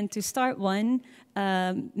recommend to start one,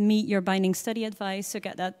 meet your binding study advice, so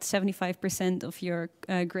get that 75% of your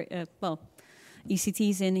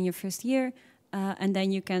ECTs in your first year, and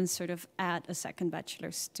then you can sort of add a second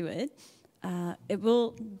bachelor's to it. It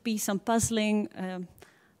will be some puzzling.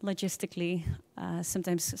 Logistically,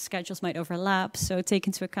 sometimes schedules might overlap, so take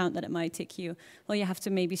into account that it might take you, you have to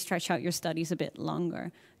maybe stretch out your studies a bit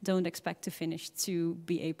longer. Don't expect to finish 2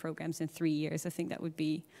 BA programs in 3 years. I think that would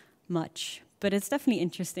be much. But it's definitely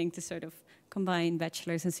interesting to sort of combine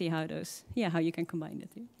bachelors and see how how you can combine the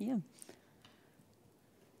two. Yeah.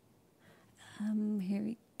 Here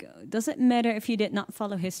we go. Does it matter if you did not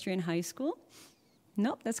follow history in high school?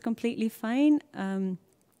 Nope, that's completely fine.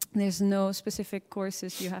 There's no specific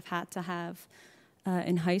courses you have had to have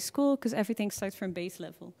in high school, because everything starts from base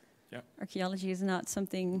level. Yeah. Archaeology is not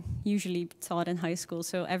something usually taught in high school,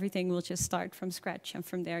 so everything will just start from scratch, and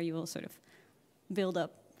from there you will sort of build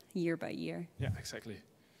up year by year. Yeah, exactly.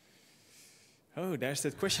 Oh, there's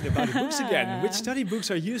that question about the books again. Which study books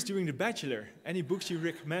are used during the bachelor? Any books you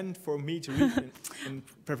recommend for me to read in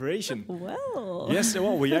preparation? Well. Yes,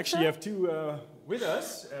 well, we actually have two with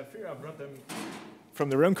us. Vera brought them from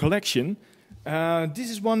their own collection. This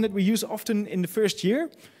is one that we use often in the first year.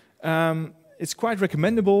 It's quite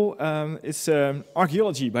recommendable. It's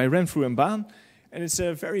Archaeology by Renfrew and Baan. And it's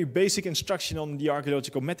a very basic instruction on the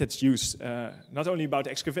archaeological methods used, not only about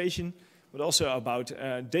excavation, but also about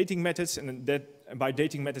dating methods. And that, by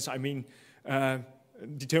dating methods, I mean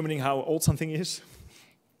determining how old something is.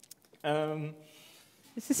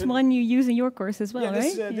 This is one you use in your course as well, yeah,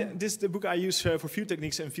 right? This is the book I use for Field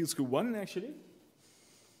Techniques and Field School 1, actually.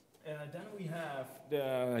 Then we have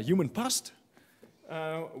the Human Past,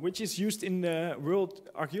 which is used in the World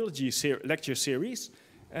Archaeology lecture series.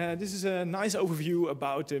 This is a nice overview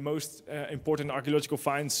about the most important archaeological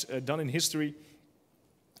finds done in history,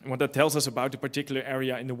 and what that tells us about a particular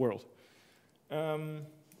area in the world.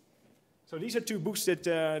 So these are two books that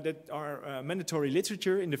are mandatory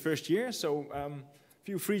literature in the first year, so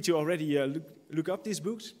feel free to already look up these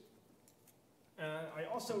books. I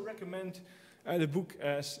also recommend the book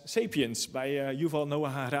Sapiens by Yuval Noah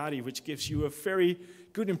Harari, which gives you a very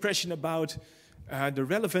good impression about the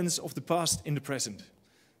relevance of the past in the present.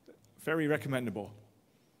 Very recommendable.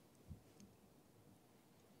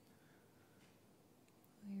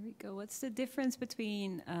 Here we go. What's the difference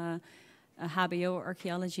between HBO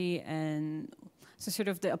archaeology and so sort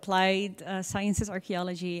of the applied sciences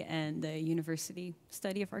archaeology and the university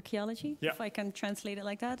study of archaeology? Yeah. If I can translate it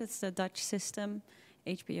like that, it's the Dutch system,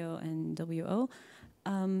 HBO and WO.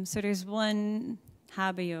 So there's one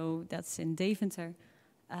HBO that's in Deventer.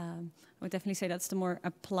 I would definitely say that's the more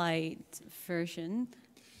applied version,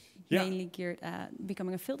 mainly geared at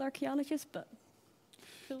becoming a field archaeologist, but...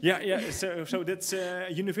 So that's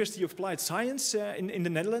University of Applied Science in the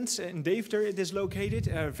Netherlands, in Deventer it is located.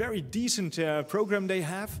 A very decent program they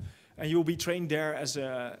have, and you will be trained there as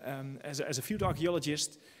a field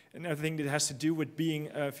archaeologist, and everything that has to do with being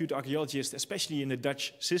a field archaeologist, especially in the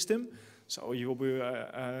Dutch system. So you will be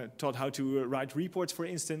taught how to write reports, for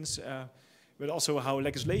instance, but also how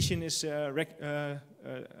legislation is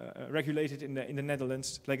regulated in the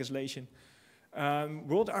Netherlands, legislation.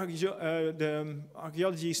 The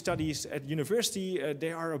archaeology studies at university,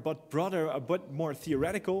 they are a bit broader, a bit more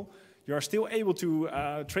theoretical. You are still able to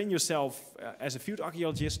train yourself as a field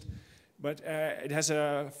archaeologist, but it has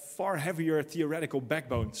a far heavier theoretical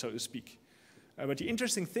backbone, so to speak. But the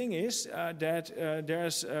interesting thing is that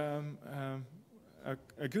there's a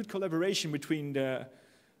good collaboration between the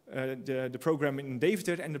program in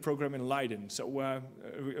Deventer and the program in Leiden. So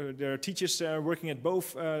there are teachers working at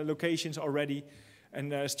both locations already,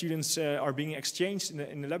 and students are being exchanged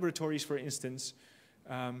in the laboratories, for instance.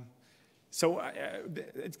 So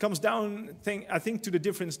it comes down, I think, to the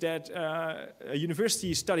difference that a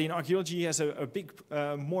university study in archaeology has a big,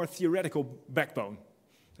 more theoretical backbone.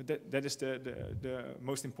 That is the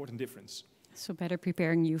most important difference. So better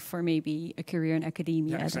preparing you for maybe a career in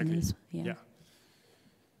academia. Yeah, exactly. Yeah.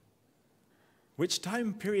 Which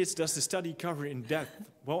time periods does the study cover in depth?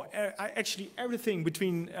 Well, actually everything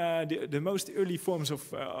between the most early forms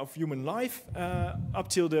of human life up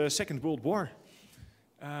till the Second World War.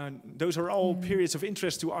 Those are all periods of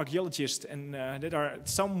interest to archaeologists, and that are in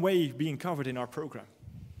some way being covered in our program.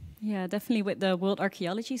 Yeah, definitely with the World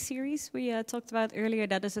Archaeology series we talked about earlier,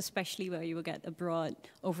 that is especially where you will get a broad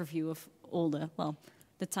overview of all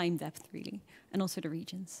the time depth really, and also the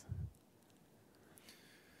regions.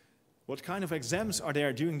 What kind of exams are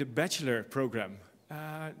there during the bachelor program?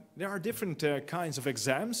 There are different kinds of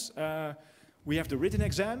exams. We have the written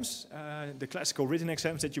exams, the classical written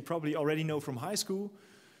exams that you probably already know from high school,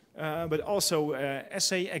 but also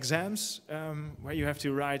essay exams, where you have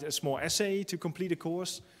to write a small essay to complete a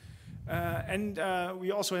course. And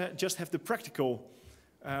we also just have the practical,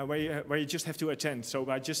 where you just have to attend. So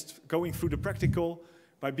by just going through the practical,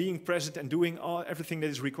 by being present and doing everything that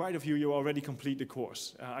is required of you, you already complete the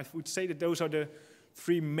course. I would say that those are the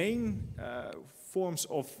three main forms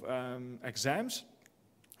of exams.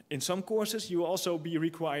 In some courses, you will also be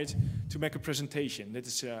required to make a presentation that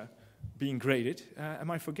is being graded.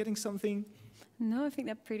 Am I forgetting something? No, I think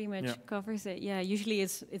that pretty much covers it. Yeah, usually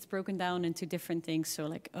it's broken down into different things. So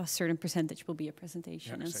like a certain percentage will be a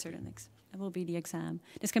presentation, and certain will be the exam.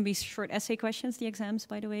 This can be short essay questions, the exams,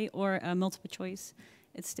 by the way, or multiple choice.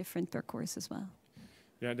 It's different per course as well.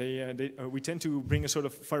 Yeah, we tend to bring a sort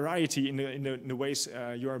of variety in the ways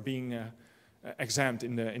you are being examined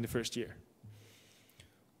in the first year.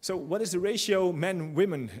 So what is the ratio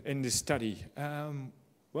men-women in this study?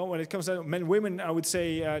 Well, when it comes to men-women, I would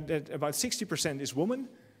say that about 60% is women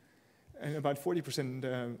and about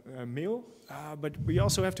 40% male. But we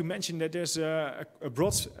also have to mention that there's a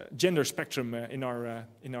broad gender spectrum in our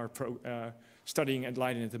studying at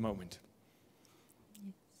Leiden at the moment.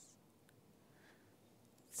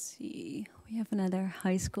 Let's see, we have another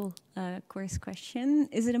high school course question.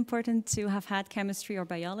 Is it important to have had chemistry or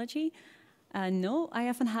biology? No, I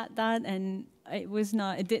haven't had that, and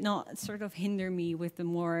it did not sort of hinder me with the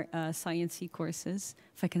more sciencey courses,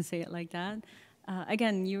 if I can say it like that.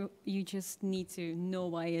 Again, you just need to know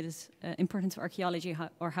why it is important to archaeology,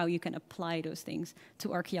 or how you can apply those things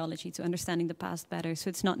to archaeology, to understanding the past better. So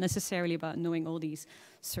it's not necessarily about knowing all these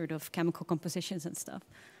sort of chemical compositions and stuff.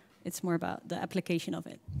 It's more about the application of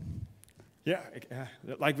it. Yeah,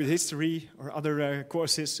 like with history or other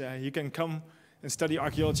courses, you can come and study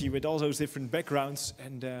archaeology with all those different backgrounds,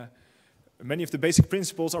 and many of the basic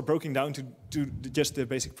principles are broken down to just the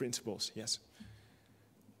basic principles, yes.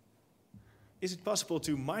 Is it possible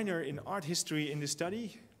to minor in art history in this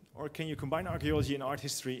study, or can you combine archaeology and art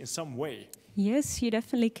history in some way? Yes, you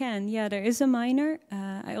definitely can. Yeah, there is a minor.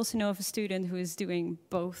 I also know of a student who is doing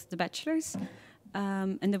both the bachelors.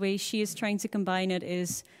 And the way she is trying to combine it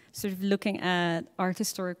is sort of looking at art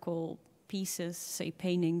historical pieces, say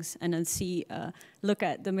paintings, and then look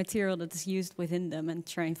at the material that is used within them and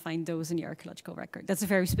try and find those in the archaeological record. That's a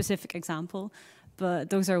very specific example, but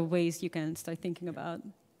those are ways you can start thinking about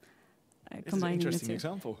combining the two. It's an interesting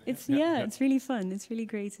example. It's really fun. It's really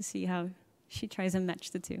great to see how she tries and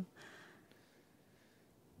match the two.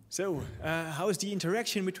 So, how is the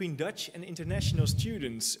interaction between Dutch and international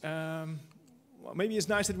students? Well, maybe it's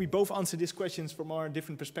nice that we both answer these questions from our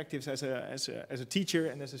different perspectives as a teacher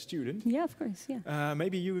and as a student. Yeah, of course, yeah.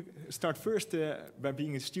 Maybe you start first by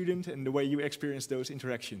being a student and the way you experience those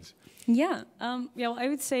interactions. Yeah, well, I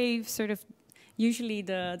would say sort of usually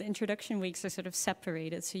the introduction weeks are sort of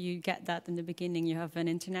separated. So you get that in the beginning. You have an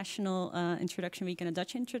international introduction week and a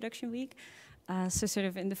Dutch introduction week. So sort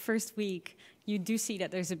of in the first week, you do see that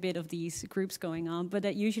there's a bit of these groups going on, but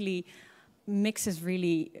that usually mixes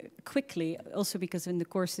really quickly, also because in the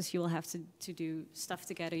courses you will have to do stuff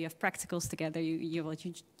together. You have practicals together.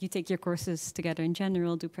 You take your courses together in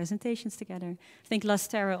general, do presentations together. I think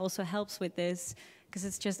Lasterra also helps with this because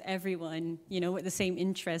it's just everyone, with the same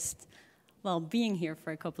interest, being here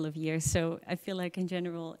for a couple of years. So I feel like in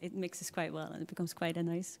general it mixes quite well and it becomes quite a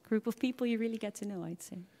nice group of people you really get to know, I'd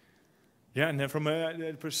say. Yeah, and then from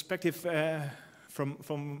a perspective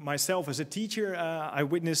from myself as a teacher, I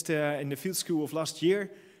witnessed in the field school of last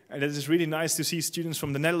year, and it is really nice to see students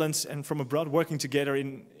from the Netherlands and from abroad working together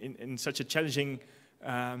in such a challenging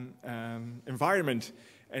environment,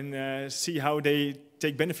 and see how they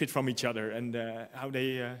take benefit from each other, and how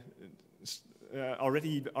they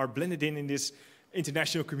already are blended in this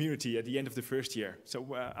international community at the end of the first year.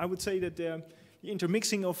 So I would say that the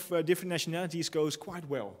intermixing of different nationalities goes quite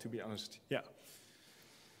well, to be honest. Yeah.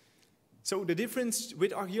 So the difference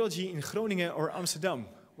with archaeology in Groningen or Amsterdam?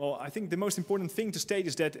 Well, I think the most important thing to state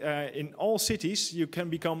is that in all cities you can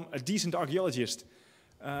become a decent archaeologist.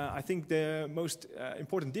 I think the most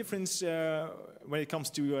important difference when it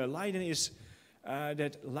comes to Leiden is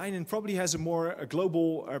that Leiden probably has a more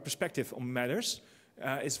global perspective on matters.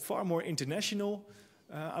 It's far more international,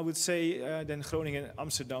 I would say, than Groningen and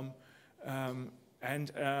Amsterdam.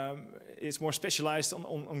 And it's more specialized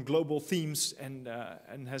on global themes and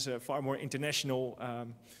has a far more international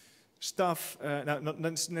stuff, not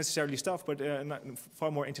necessarily stuff, but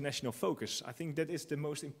far more international focus. I think that is the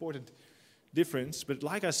most important difference. But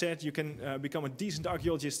like I said, you can become a decent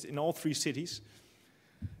archaeologist in all three cities.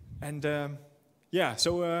 And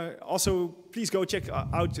so also please go check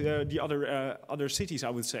out the other cities,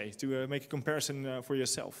 I would say, to make a comparison for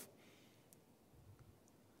yourself.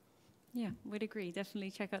 Yeah, would agree.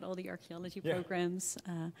 Definitely check out all the archaeology programs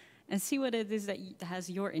and see what it is that has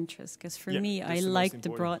your interest. Because for me, I like the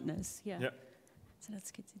broadness. Yeah. So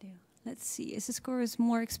that's good to do. Let's see. Is the scores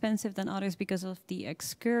more expensive than others because of the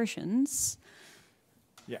excursions?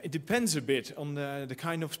 Yeah, it depends a bit on the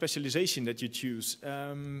kind of specialization that you choose.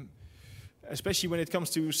 Especially when it comes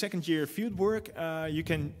to second year field work, you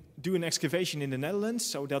can do an excavation in the Netherlands,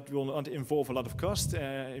 so that will not involve a lot of cost.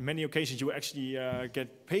 In many occasions you will actually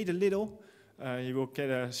get paid a little. You will get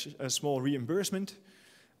a small reimbursement.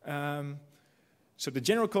 So the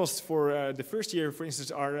general costs for the first year, for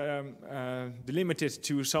instance, are delimited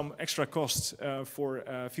to some extra costs for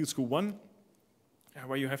Field School 1.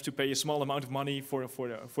 where you have to pay a small amount of money for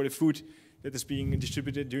the food that is being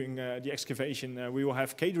distributed during the excavation. We will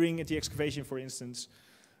have catering at the excavation, for instance,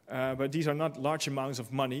 but these are not large amounts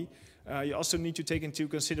of money. You also need to take into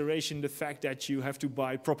consideration the fact that you have to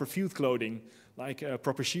buy proper field clothing, like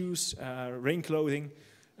proper shoes, rain clothing.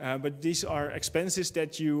 But these are expenses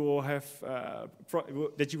that you will have,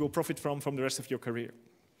 that you will profit from the rest of your career.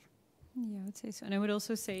 Yeah, I would say so. And I would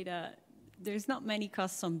also say that there's not many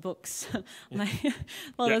costs on books. Yeah.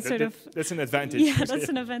 Well, yeah, that's an advantage. Yeah, that's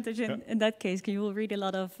an advantage in that case. You will read a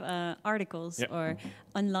lot of articles or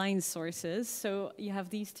online sources. So you have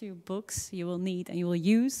these two books you will need and you will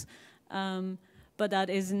use. But that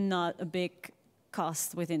is not a big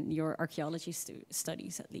cost within your archaeology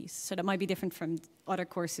studies, at least. So that might be different from other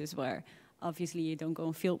courses where obviously you don't go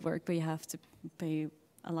on field work, but you have to pay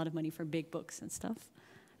a lot of money for big books and stuff.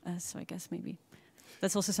 So I guess maybe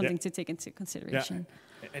that's also something to take into consideration.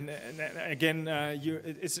 Yeah. And again,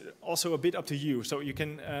 it's also a bit up to you. So you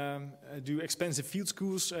can do expensive field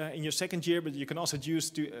schools in your second year, but you can also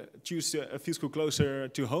choose a field school closer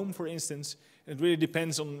to home, for instance. It really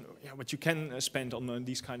depends on what you can spend on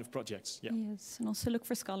these kind of projects. Yeah. Yes, and also look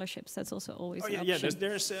for scholarships. That's also always an option. Yeah,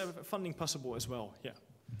 there's funding possible as well. Yeah.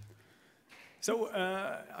 So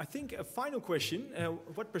I think a final question: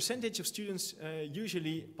 what percentage of students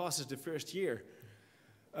usually passes the first year?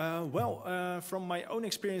 From my own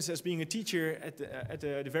experience as being a teacher at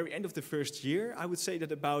the very end of the first year, I would say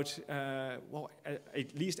that about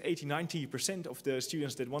at least 80–90% of the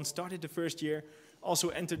students that once started the first year also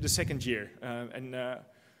entered the second year and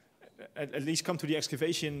at least come to the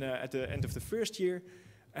excavation at the end of the first year.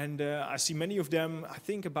 And I see many of them, I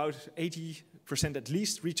think about 80% at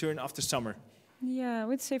least, return after summer. Yeah, I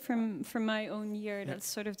would say from my own year, that's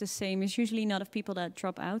sort of the same. It's usually not of people that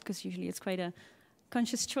drop out, because usually it's quite a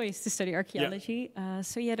conscious choice to study archaeology.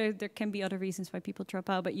 Yeah. There can be other reasons why people drop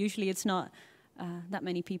out, but usually it's not that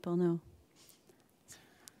many people, no.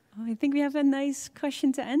 I think we have a nice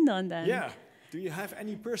question to end on then. Yeah. Do you have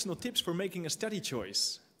any personal tips for making a study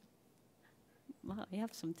choice? Well, I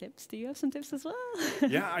have some tips. Do you have some tips as well?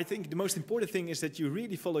 Yeah, I think the most important thing is that you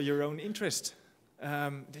really follow your own interest.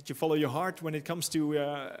 That you follow your heart when it comes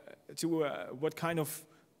to what kind of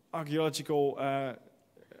archaeological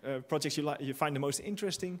projects you find the most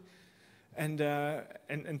interesting, and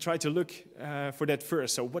try to look for that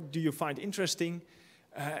first. So what do you find interesting,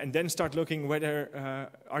 and then start looking whether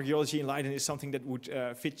archaeology in Leiden is something that would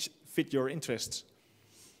fit your interests.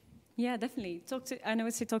 Yeah, definitely. I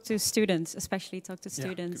would say talk to students, especially talk to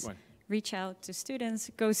students. Good one. Reach out to students,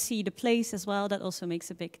 go see the place as well. That also makes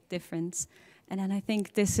a big difference. And then I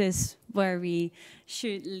think this is where we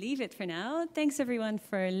should leave it for now. Thanks everyone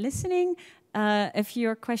for listening. If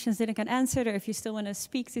your questions didn't get answered, or if you still want to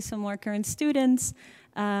speak to some more current students,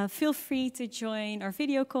 feel free to join our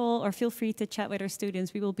video call, or feel free to chat with our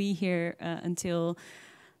students. We will be here until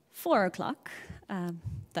 4 o'clock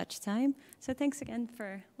Dutch time. So thanks again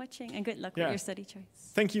for watching, and good luck with your study choice.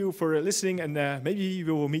 Thank you for listening, and maybe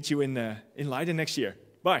we will meet you in Leiden next year.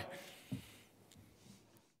 Bye.